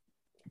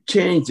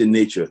change the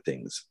nature of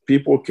things.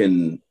 People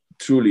can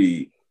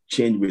truly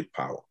change with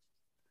power,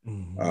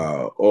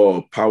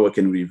 or power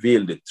can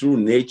reveal the true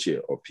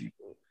nature of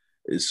people.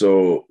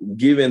 So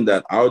given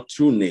that our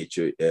true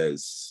nature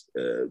is,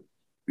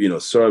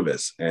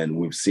 service, and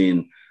we've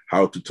seen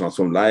how to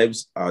transform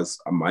lives as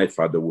my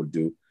father would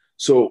do.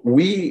 So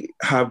we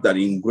have that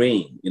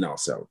ingrained in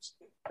ourselves.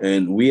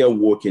 And we are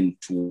working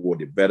toward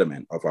the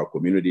betterment of our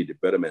community, the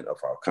betterment of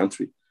our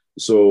country.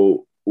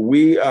 So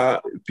we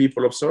are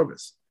people of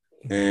service.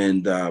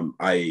 And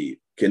I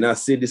cannot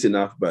say this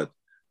enough, but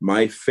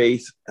my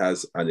faith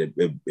plays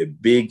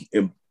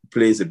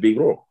a big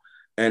role.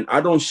 And I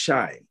don't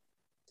shy,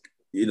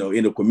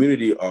 in the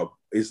community of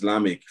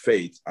Islamic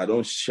faith, I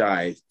don't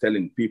shy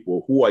telling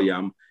people who I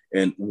am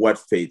and what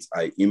faith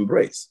I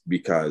embrace,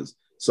 because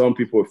some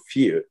people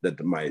fear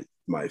that my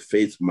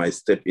faith might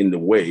step in the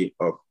way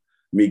of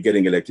me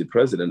getting elected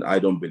president. I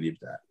don't believe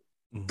that.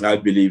 I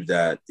believe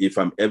that if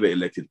I'm ever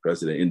elected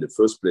president in the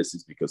first place,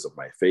 it's because of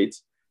my faith,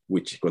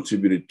 which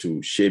contributed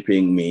to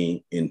shaping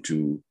me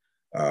into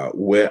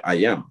where I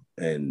am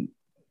and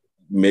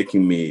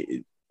making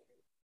me,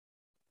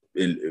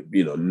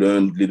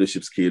 learn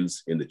leadership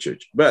skills in the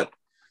church. But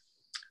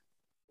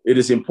it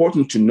is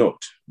important to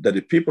note that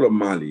the people of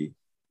Mali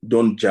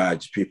don't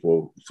judge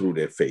people through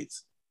their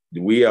faith.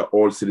 We are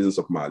all citizens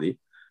of Mali.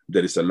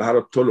 There is a lot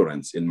of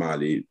tolerance in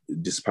Mali,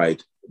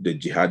 despite the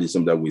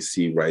jihadism that we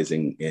see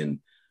rising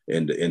in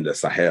the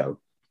Sahel.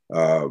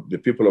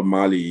 The people of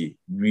Mali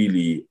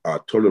really are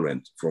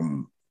tolerant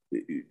from,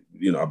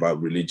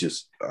 about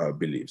religious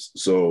beliefs.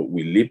 So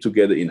we live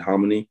together in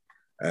harmony.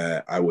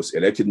 I was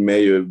elected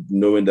mayor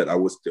knowing that I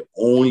was the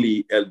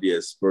only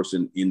LDS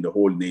person in the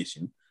whole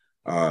nation.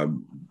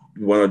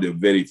 One of the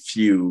very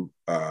few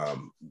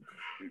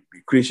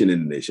creation in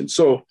the nation.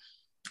 So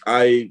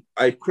I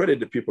credit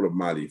the people of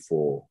Mali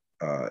for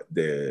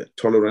their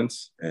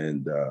tolerance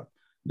and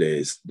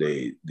they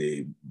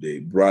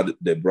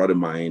brought a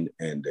mind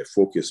and they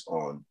focus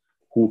on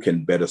who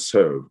can better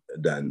serve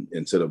than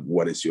instead of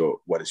what is your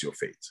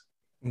faith.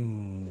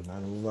 I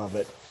love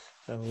it.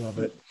 I love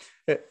it.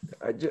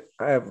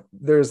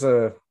 There's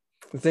a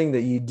thing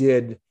that you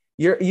did.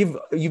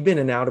 You've been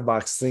an out of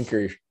box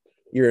thinker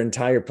your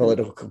entire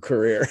political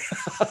career.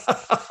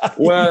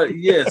 Well,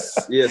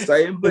 yes. I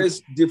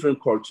embrace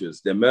different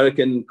cultures, the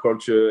American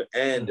culture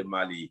and the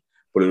Mali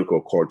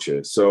political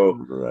culture. So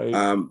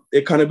right.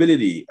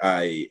 Accountability,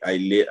 I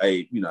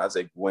as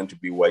I went to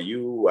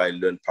BYU, I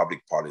learned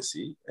public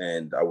policy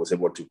and I was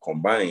able to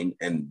combine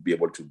and be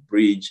able to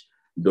bridge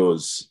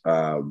those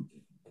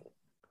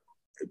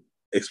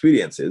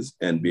experiences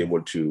and be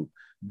able to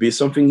be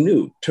something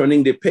new,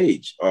 turning the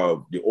page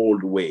of the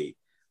old way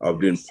of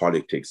doing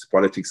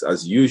politics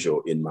as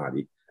usual in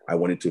Mali. I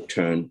wanted to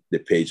turn the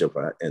page of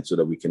that, and so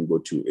that we can go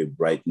to a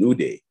bright new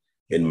day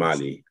in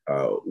Mali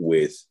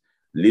with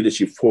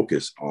leadership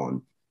focus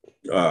on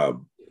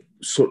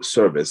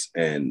service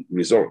and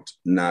result,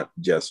 not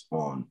just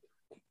on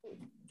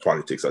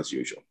politics as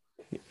usual.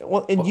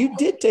 Well, and you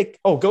did take.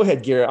 Oh, go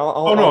ahead, Gary. I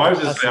was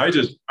just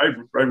saying.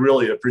 I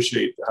really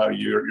appreciate how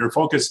your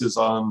focus is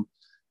on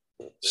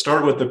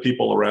start with the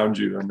people around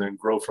you and then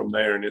grow from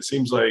there. And it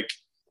seems like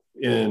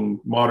in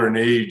modern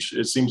age,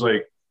 it seems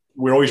like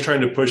we're always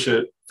trying to push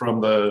it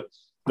from the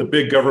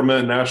big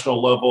government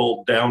national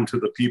level down to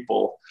the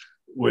people,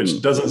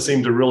 which doesn't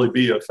seem to really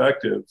be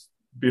effective.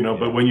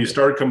 But when you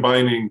start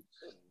combining,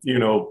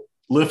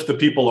 lift the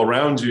people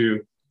around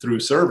you through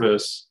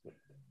service,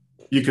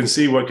 you can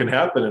see what can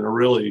happen in a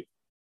really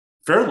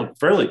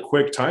fairly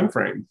quick time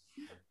frame.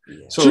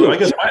 Yeah. So I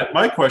guess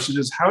my question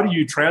is, how do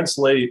you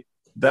translate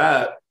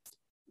that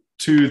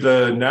to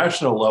the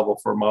national level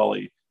for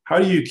Mali? How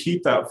do you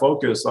keep that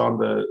focus on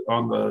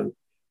the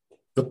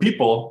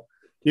people?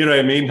 You know what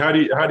I mean? How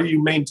do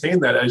you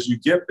maintain that as you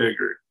get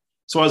bigger?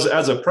 So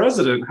as a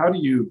president, how do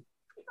you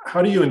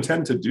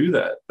intend to do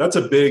that? That's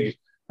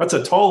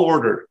a tall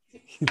order.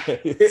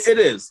 It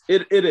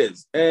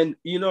is. And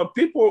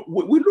people,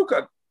 we look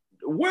at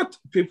what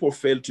people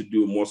fail to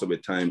do most of the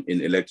time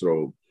in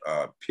electoral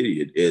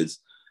period is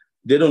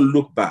they don't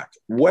look back.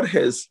 What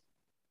has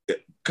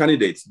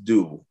candidates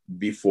do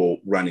before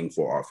running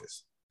for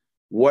office?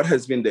 What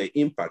has been their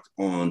impact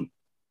on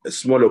a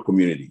smaller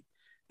community?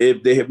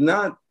 If they have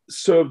not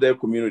served their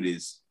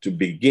communities to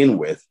begin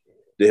with,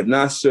 they have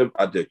not served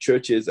at their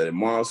churches, at the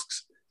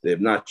mosques, they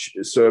have not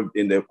served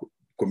in their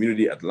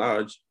community at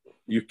large,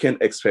 you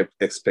can't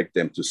expect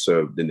them to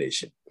serve the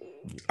nation.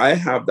 I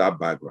have that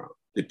background.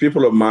 The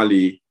people of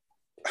Mali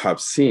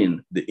have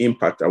seen the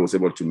impact I was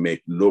able to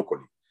make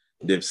locally.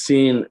 They've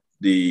seen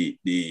the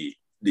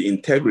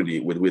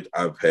integrity with which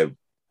I have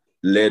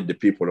led the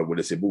people of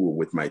Ouédéssébougou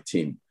with my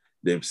team.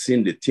 They've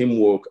seen the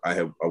teamwork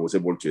I was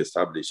able to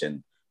establish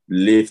and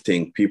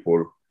lifting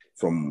people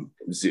from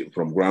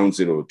ground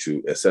zero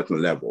to a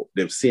certain level.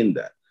 They've seen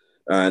that.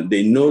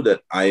 They know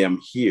that I am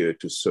here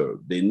to serve.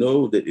 They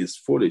know that it's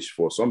foolish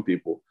for some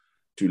people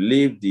to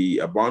leave the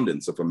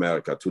abundance of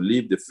America, to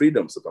leave the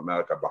freedoms of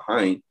America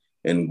behind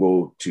and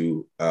go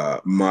to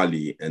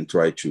Mali and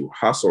try to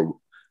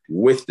hustle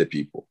with the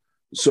people.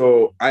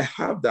 So I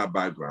have that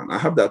background. I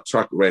have that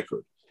track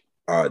record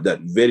that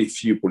very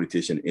few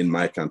politicians in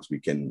my country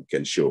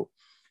can show.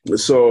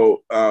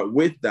 So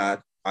with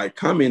that, I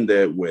come in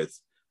there with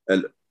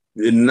a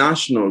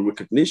national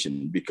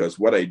recognition because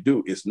what I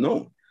do is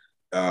known.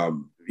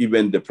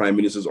 Even the Prime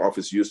Minister's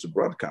office used to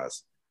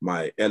broadcast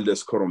my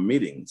elders quorum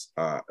meetings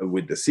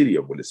with the city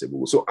of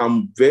Ouédéssébougou. So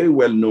I'm very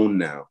well known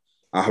now.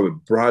 I have a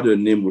broader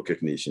name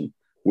recognition.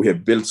 We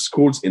have built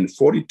schools in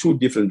 42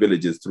 different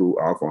villages through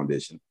our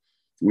foundation.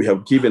 We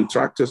have given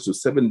tractors to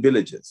 7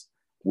 villages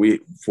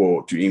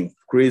to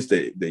increase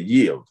the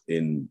yield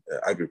in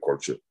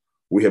agriculture.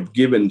 We have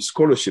given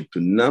scholarship to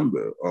a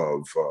number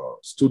of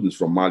students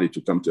from Mali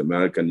to come to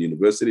American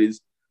universities,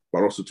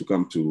 but also to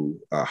come to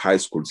high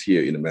schools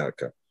here in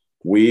America.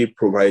 We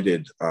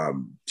provided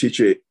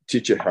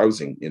teacher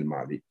housing in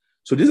Mali.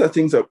 So these are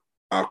things that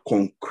are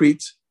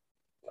concrete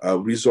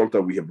result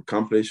that we have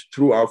accomplished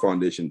through our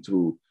foundation,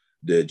 through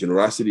the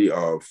generosity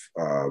of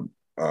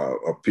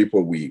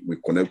people we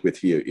connect with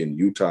here in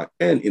Utah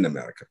and in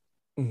America.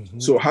 Mm-hmm.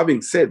 So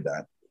having said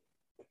that,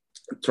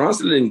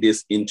 translating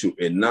this into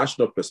a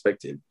national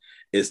perspective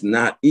is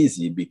not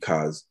easy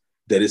because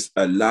there is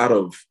a lot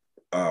of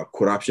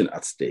corruption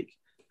at stake.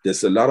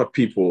 There's a lot of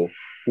people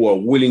who are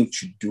willing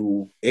to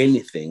do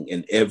anything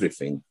and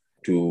everything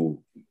to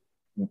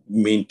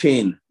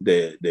maintain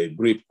the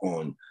grip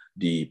on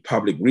the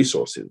public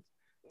resources.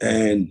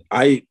 And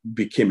I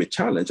became a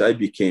challenge. I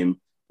became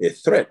a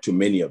threat to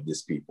many of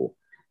these people.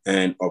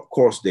 And of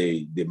course,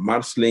 the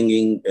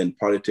mudslinging and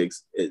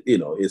politics,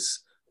 is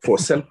for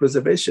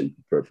self-preservation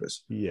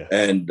purpose. Yeah.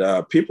 And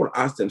people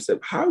ask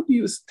themselves, how do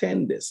you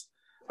stand this?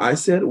 I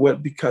said, well,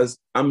 because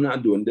I'm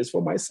not doing this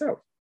for myself.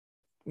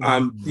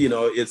 You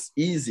know, it's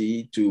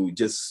easy to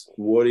just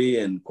worry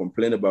and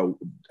complain about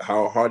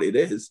how hard it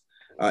is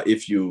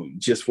if you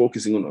just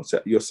focusing on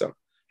yourself.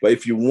 But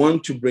if you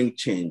want to bring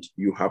change,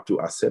 you have to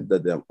accept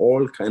that there are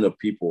all kind of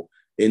people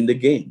in the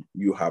game.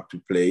 You have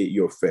to play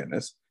your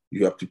fairness.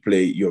 You have to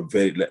play your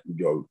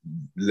your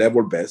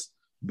level best,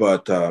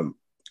 but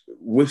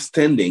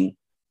withstanding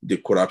the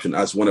corruption,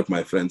 as one of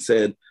my friends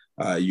said,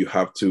 you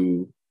have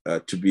to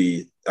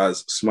be as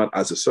smart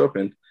as a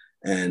serpent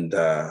and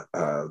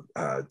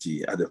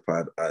the other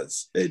part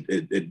as a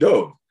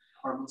dove.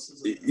 Harmless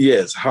as a dove.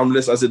 Yes,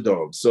 harmless as a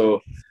dove.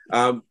 So,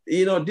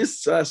 you know,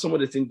 this are some of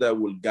the things that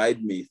will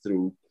guide me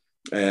through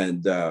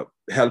and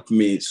help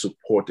me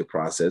support the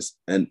process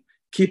and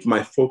keep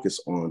my focus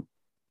on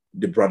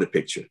the broader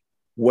picture.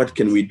 What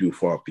can we do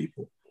for our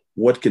people?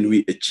 What can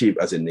we achieve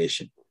as a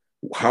nation?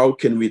 How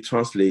can we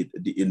translate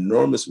the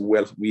enormous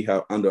wealth we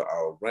have under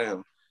our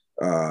ground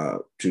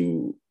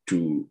to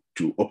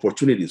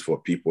opportunities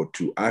for people,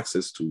 to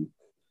access to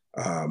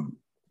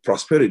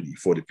prosperity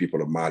for the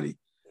people of Mali?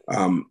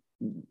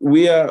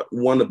 We are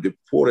one of the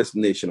poorest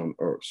nations on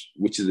earth,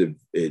 which is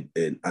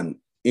an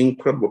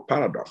incredible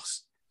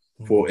paradox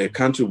for a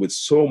country with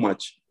so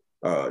much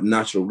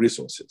natural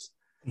resources.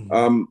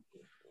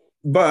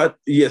 But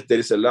yes, there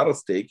is a lot of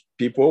stake.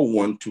 People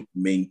want to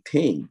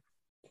maintain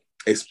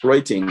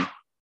exploiting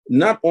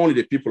not only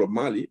the people of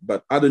Mali,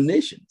 but other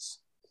nations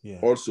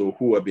also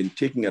who have been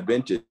taking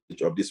advantage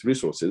of these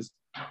resources,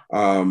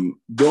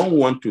 don't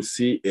want to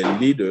see a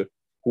leader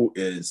who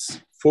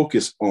is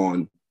focused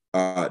on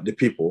the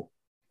people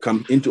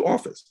come into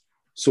office.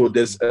 So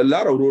there's a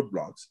lot of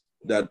roadblocks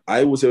that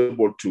I was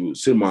able to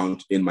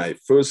surmount in my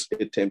first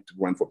attempt to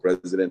run for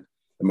president,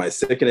 my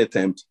second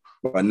attempt,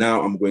 but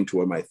now I'm going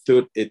to my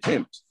third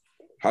attempt,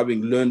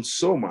 having learned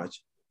so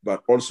much,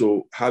 but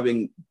also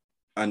having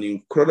an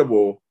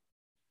incredible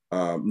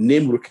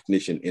name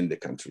recognition in the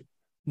country.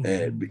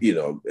 You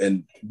know,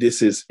 and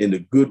this is in a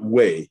good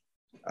way.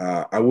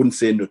 I wouldn't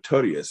say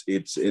notorious.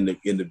 It's in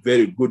a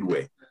very good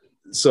way.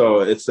 So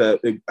it's I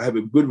have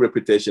a good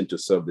reputation to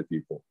serve the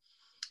people.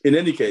 In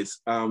any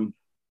case,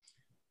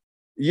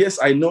 yes,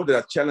 I know there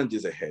are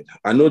challenges ahead.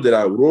 I know there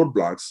are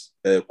roadblocks.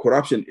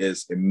 Corruption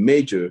is a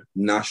major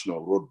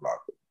national roadblock.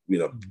 You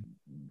know,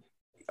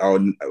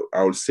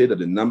 I would say that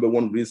the number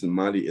one reason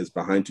Mali is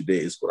behind today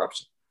is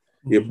corruption.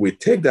 If we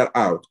take that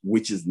out,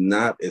 which is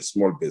not a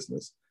small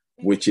business,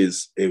 which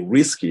is a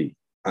risky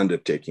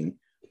undertaking,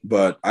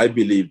 but I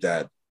believe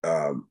that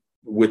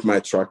with my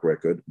track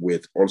record,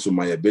 with also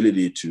my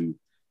ability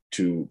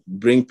to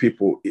bring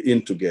people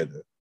in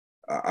together,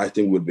 I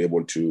think we'll be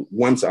able to,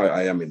 once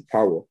I am in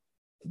power,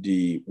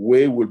 the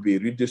way we'll be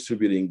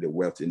redistributing the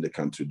wealth in the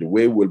country, the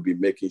way we'll be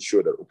making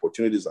sure that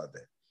opportunities are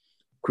there,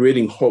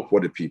 creating hope for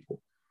the people,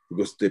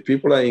 because the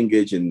people are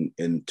engaged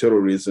in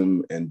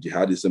terrorism and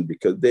jihadism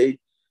because they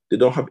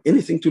don't have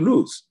anything to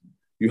lose.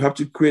 You have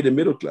to create a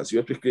middle class. You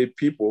have to create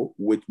people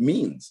with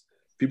means,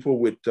 people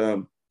with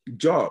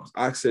jobs,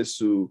 access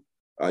to,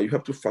 you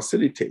have to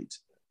facilitate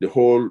the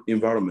whole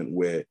environment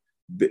where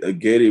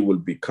Gary will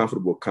be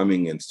comfortable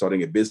coming and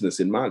starting a business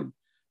in Mali.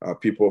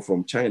 People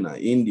from China,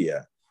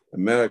 India,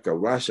 America,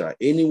 Russia,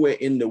 anywhere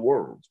in the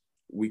world,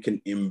 we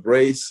can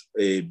embrace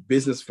a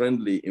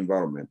business-friendly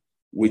environment,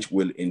 which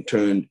will in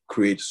turn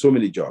create so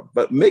many jobs.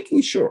 But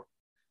making sure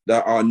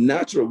that our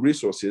natural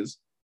resources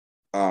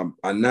are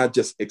not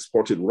just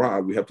exported raw,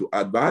 we have to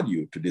add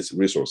value to these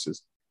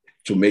resources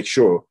to make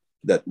sure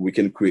that we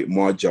can create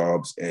more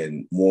jobs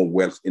and more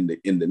wealth in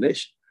the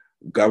nation.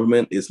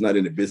 Government is not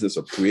in the business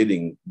of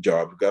creating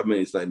jobs.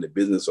 Government is not in the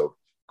business of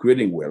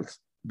creating wealth,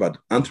 but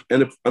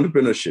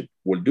entrepreneurship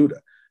will do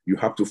that. You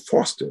have to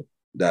foster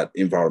that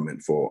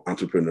environment for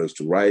entrepreneurs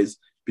to rise,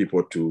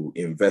 people to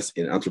invest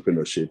in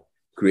entrepreneurship,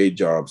 create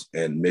jobs,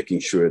 and making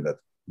sure that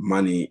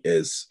money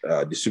is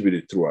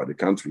distributed throughout the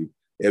country.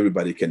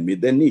 Everybody can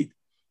meet their need.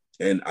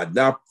 And at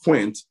that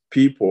point,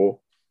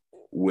 people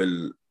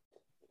will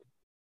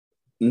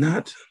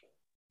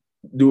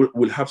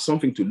have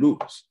something to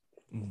lose.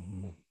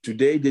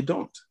 Today, they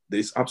don't. There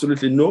is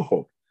absolutely no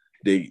hope.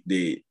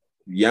 The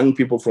young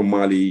people from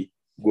Mali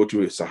go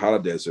to a Sahara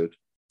Desert,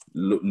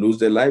 lose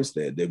their lives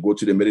there. They go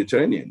to the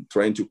Mediterranean,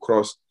 trying to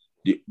cross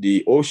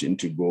the ocean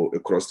to go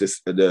across to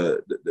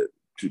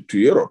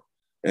Europe.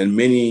 And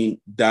many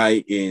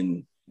die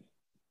in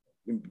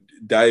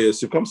dire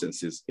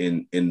circumstances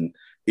in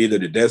either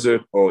the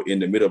desert or in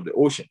the middle of the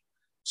ocean.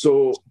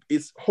 So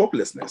it's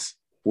hopelessness.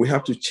 We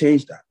have to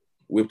change that.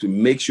 We have to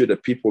make sure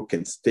that people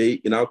can stay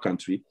in our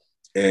country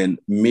and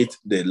meet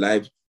their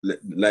life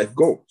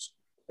goals.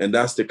 And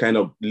that's the kind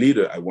of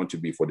leader I want to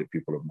be for the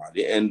people of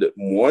Mali. And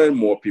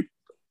more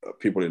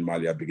people in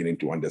Mali are beginning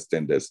to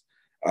understand this.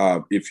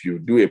 If you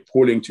do a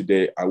polling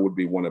today, I would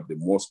be one of the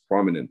most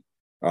prominent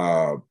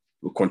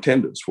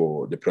contenders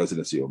for the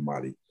presidency of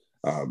Mali.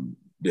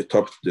 The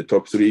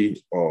top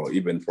three, or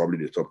even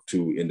probably the top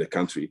two in the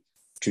country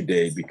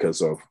today,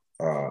 because of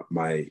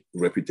my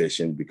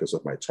reputation, because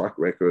of my track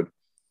record,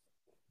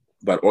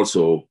 but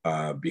also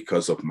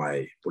because of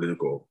my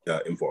political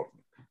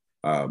involvement.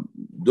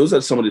 Those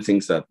are some of the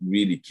things that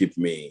really keep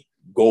me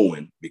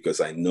going, because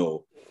I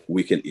know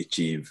we can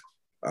achieve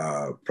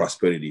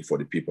prosperity for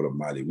the people of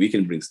Mali. We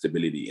can bring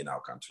stability in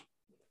our country.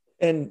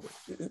 And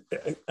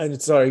I'm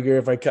sorry, Gary,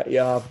 if I cut you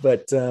off,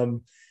 but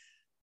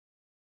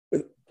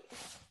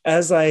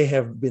as I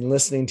have been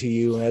listening to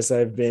you, as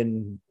I've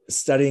been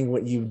studying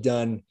what you've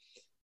done,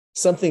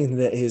 something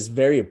that is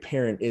very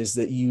apparent is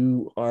that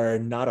you are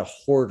not a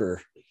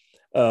hoarder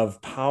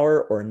of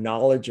power or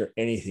knowledge or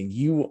anything.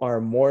 You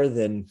are more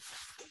than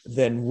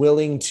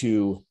willing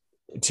to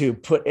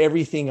put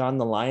everything on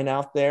the line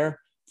out there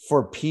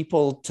for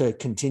people to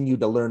continue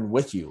to learn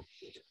with you.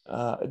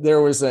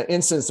 There was an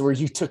instance where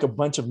you took a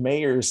bunch of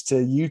mayors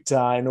to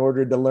Utah in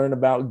order to learn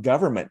about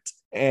government.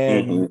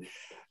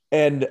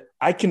 And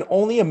I can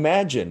only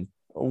imagine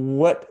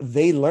what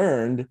they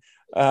learned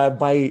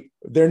by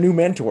their new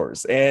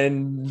mentors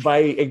and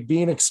by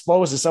being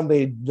exposed to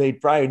somebody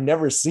they'd probably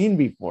never seen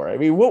before. I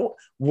mean,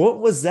 what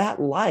was that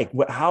like?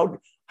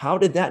 How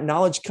did that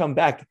knowledge come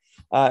back?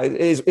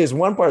 Is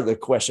one part of the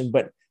question,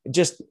 but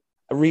just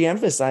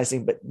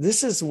reemphasizing. But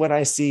this is what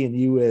I see in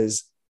you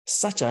as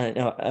such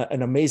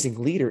an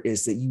amazing leader,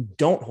 is that you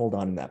don't hold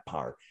on to that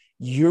power.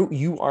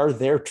 You are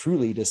there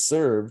truly to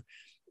serve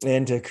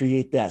and to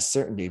create that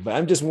certainty. But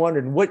I'm just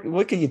wondering,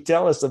 what can you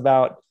tell us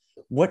about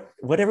what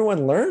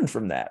everyone learned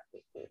from that?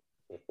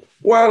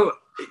 Well,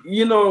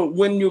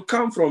 when you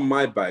come from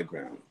my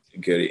background,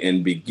 Gary,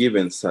 and be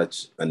given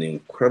such an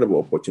incredible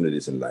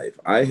opportunities in life,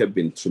 I have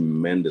been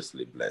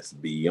tremendously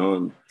blessed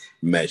beyond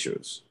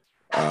measures.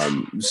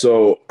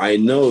 So I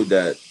know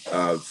that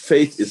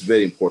faith is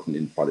very important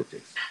in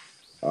politics,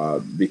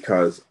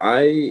 because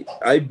I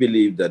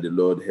believe that the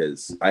Lord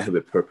I have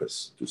a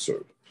purpose to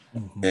serve.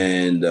 Mm-hmm.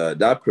 And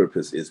that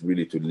purpose is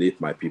really to lift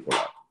my people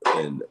up,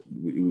 and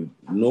with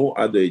no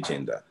other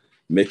agenda,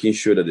 making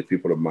sure that the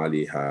people of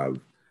Mali have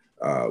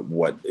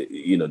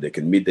they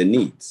can meet their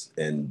needs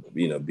and,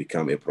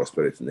 become a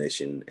prosperous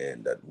nation,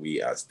 and that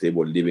we are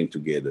stable living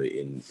together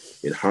in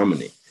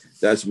harmony.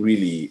 That's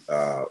really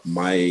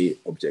my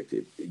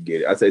objective.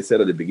 As I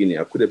said at the beginning,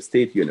 I could have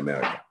stayed here in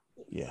America.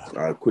 Yeah,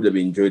 I could have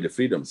enjoyed the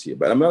freedoms here,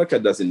 but America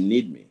doesn't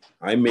need me.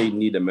 I may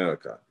need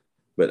America,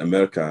 but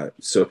America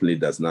certainly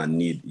does not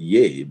need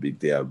Ye.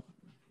 There are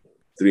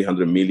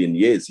 300 million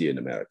Ye's here in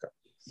America,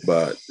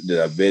 but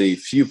there are very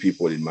few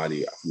people in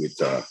Mali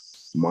with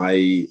my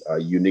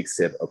unique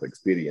set of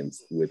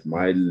experience, with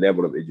my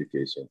level of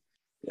education.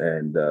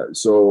 And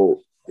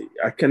so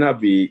I cannot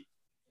be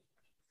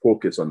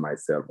focused on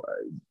myself,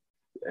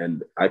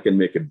 and I can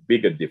make a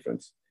bigger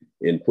difference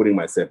in putting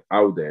myself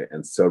out there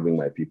and serving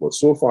my people.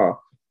 So far,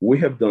 we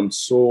have done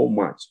so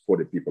much for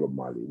the people of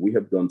Mali. We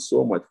have done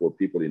so much for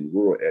people in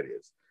rural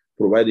areas,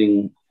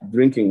 providing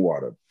drinking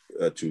water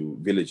to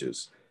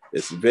villages.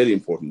 It's very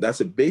important.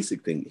 That's a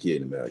basic thing here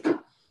in America.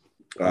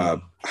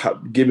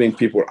 Giving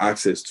people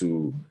access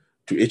to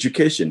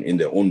education in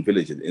their own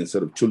villages,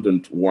 instead of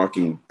children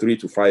walking 3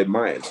 to 5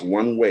 miles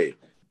one way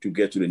to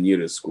get to the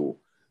nearest school.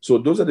 So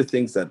those are the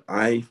things that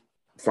I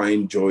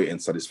find joy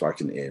and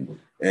satisfaction in,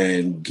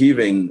 and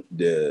giving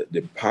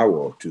the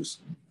power to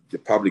the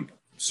public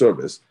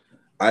service,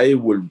 I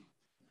will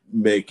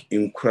make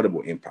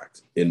incredible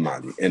impact in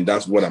Mali. And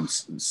that's what I'm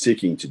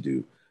seeking to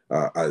do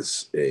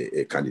as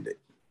a candidate.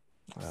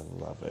 I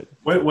love it.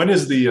 When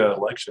is the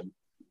election?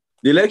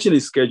 The election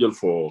is scheduled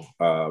for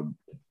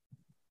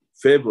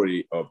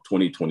February of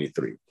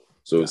 2023.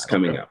 So it's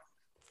coming up.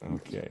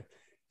 Okay.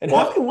 And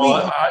how can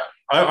we...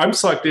 I'm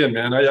sucked in,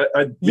 man.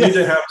 I need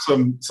to have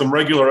some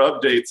regular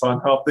updates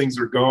on how things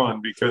are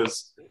going,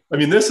 because, I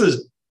mean, this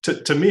is,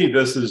 to me,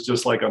 this is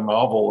just like a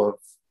novel of...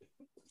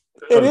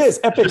 It is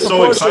epic. It's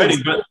so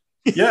exciting, but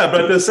yeah,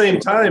 but at the same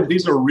time,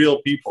 these are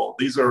real people.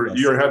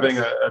 You're having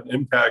an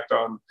impact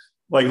on,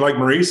 like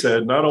Marie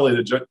said, not only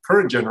the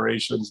current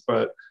generations,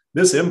 but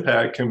this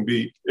impact can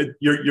be,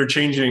 you're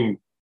changing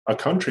a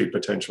country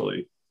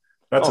potentially.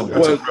 That's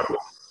incredible.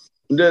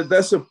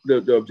 That's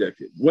the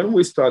objective. When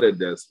we started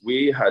this,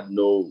 we had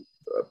no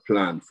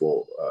plan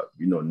for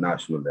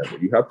national level.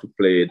 You have to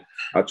play it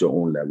at your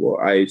own level.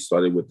 I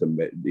started with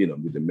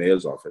the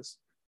mayor's office,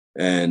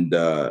 and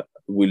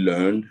we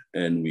learned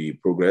and we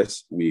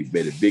progressed. We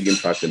made a big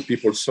impact, and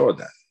people saw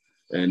that.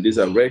 And these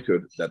are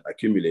records that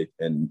accumulate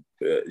and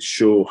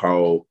show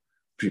how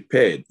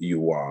prepared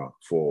you are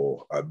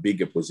for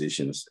bigger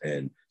positions,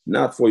 and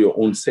not for your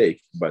own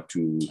sake, but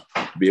to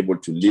be able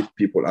to lift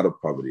people out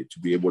of poverty, to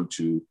be able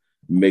to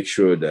make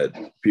sure that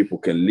people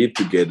can live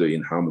together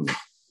in harmony,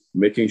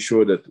 making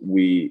sure that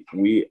we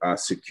are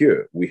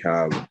secure. We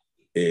have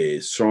a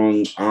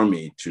strong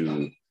army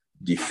to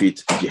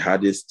defeat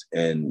jihadists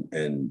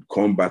and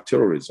combat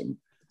terrorism.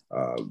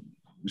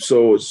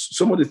 So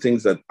some of the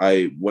things that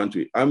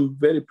I'm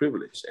very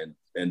privileged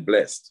and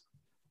blessed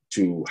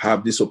to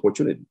have this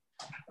opportunity.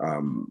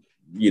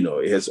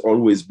 It has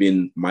always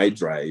been my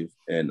drive,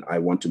 and I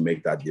want to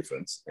make that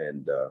difference.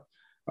 And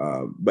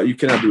but you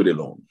cannot do it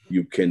alone.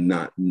 You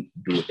cannot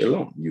do it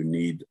alone. You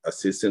need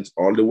assistance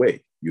all the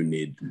way. You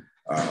need,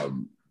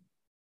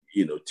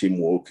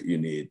 teamwork. You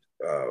need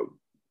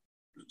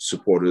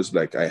supporters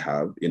like I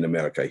have in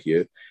America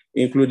here,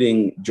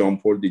 including John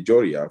Paul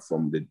DeJoria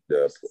from the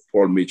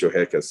Paul Mitchell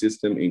Healthcare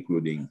System,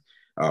 including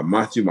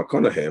Matthew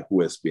McConaughey,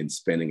 who has been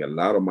spending a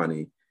lot of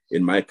money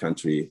in my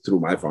country through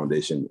my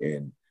foundation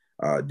in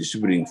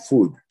distributing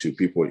food to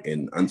people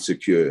in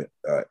unsecure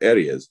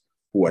areas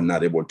who are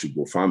not able to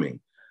go farming.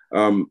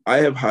 I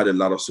have had a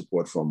lot of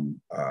support from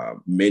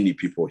many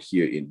people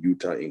here in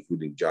Utah,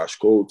 including Josh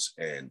Coates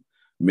and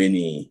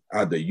many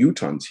other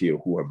Utahns here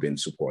who have been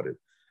supported.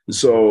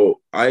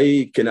 So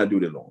I cannot do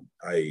it alone.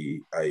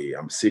 I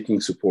am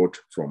seeking support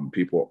from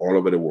people all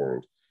over the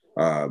world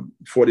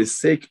for the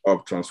sake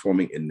of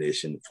transforming a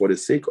nation, for the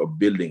sake of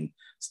building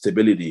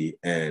stability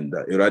and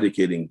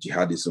eradicating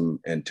jihadism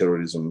and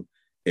terrorism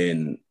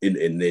in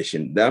a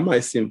nation. That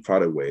might seem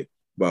far away,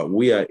 but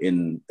we are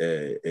in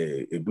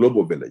a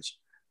global village.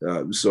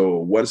 So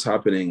what's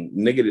happening,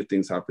 negative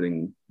things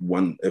happening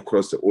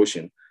across the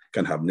ocean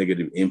can have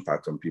negative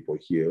impact on people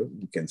here.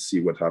 You can see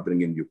what's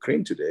happening in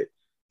Ukraine today.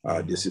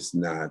 This is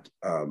not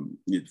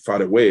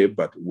far away,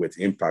 but with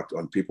impact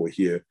on people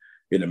here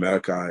in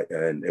America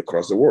and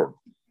across the world.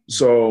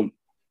 So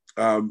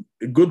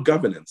good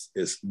governance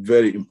is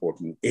very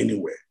important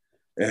anywhere.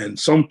 And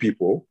some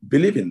people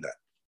believe in that.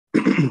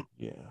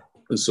 Yeah.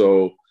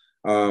 So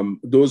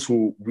those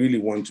who really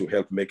want to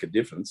help make a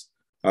difference,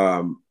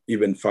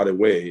 even far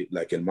away,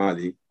 like in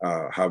Mali,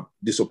 have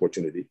this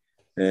opportunity.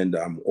 And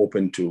I'm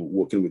open to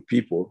working with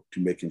people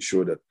to making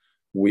sure that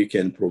we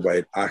can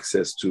provide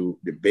access to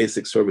the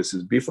basic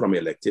services before I'm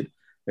elected,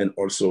 and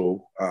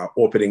also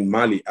opening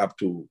Mali up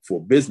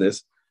for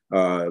business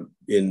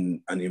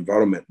in an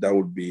environment that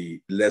would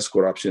be less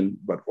corruption,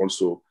 but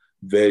also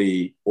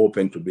very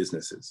open to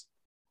businesses,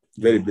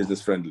 very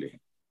business friendly.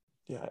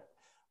 Yeah.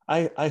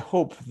 I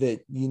hope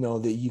that,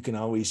 that you can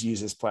always use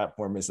this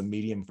platform as a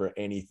medium for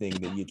anything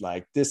that you'd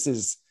like. This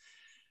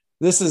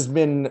has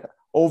been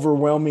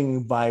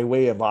overwhelming by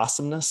way of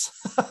awesomeness.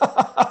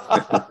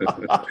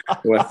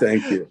 Well,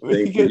 thank you.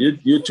 Thank you.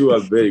 You two are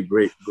very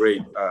great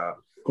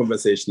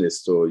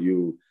conversationists. So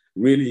you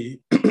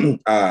really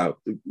are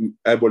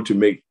able to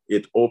make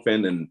it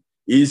open and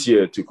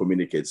easier to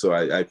communicate. So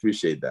I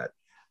appreciate that.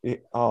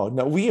 Oh,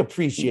 no, we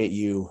appreciate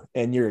you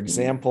and your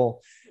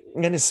example,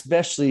 and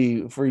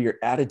especially for your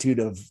attitude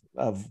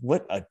of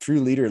what a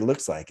true leader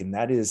looks like. And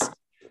that is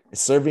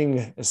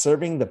serving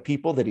the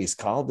people that he's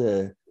called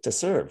to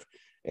serve.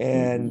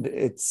 And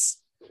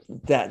it's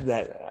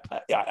that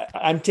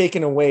I'm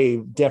taking away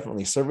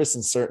definitely service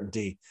and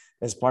certainty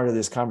as part of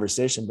this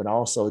conversation, but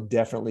also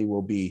definitely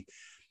will be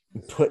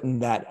putting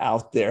that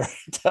out there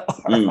to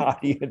our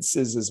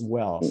audiences as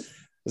well.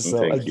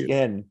 So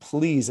again,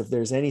 please, if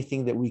there's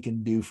anything that we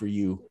can do for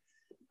you,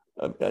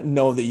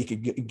 know that you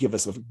could give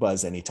us a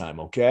buzz anytime.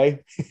 Okay.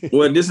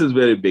 Well, this is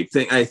very big.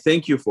 I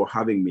thank you for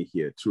having me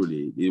here.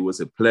 Truly, it was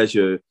a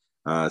pleasure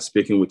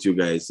speaking with you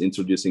guys,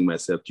 introducing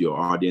myself to your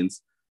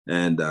audience.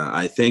 And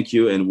I thank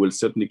you, and we'll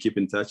certainly keep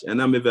in touch.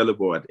 And I'm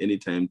available at any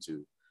time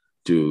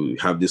to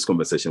have this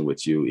conversation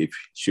with you.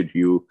 Should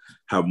you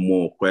have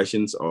more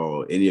questions,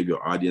 or any of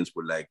your audience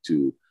would like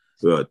to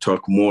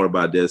talk more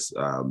about this,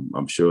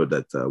 I'm sure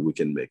that we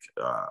can make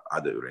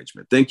other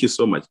arrangements. Thank you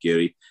so much,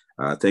 Gary.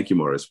 Thank you,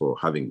 Morris, for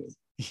having me.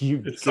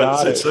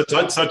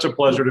 It's such a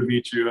pleasure to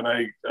meet you. And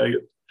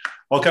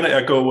I'll kind of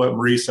echo what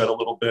Marie said a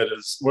little bit.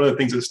 Is one of the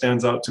things that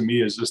stands out to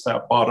me is just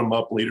that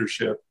bottom-up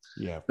leadership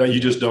that you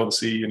just don't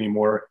see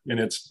anymore. And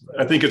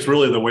I think it's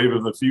really the wave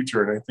of the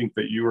future. And I think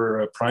that you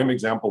are a prime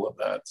example of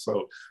that.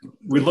 So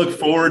we look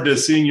forward to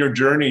seeing your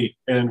journey,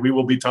 and we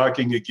will be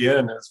talking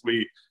again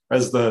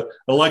as the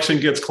election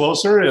gets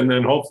closer. And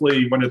then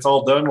hopefully when it's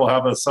all done, we'll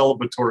have a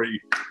celebratory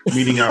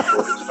meeting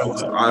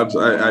afterwards.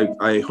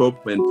 I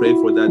hope and pray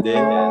for that day.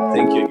 And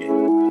thank you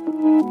again.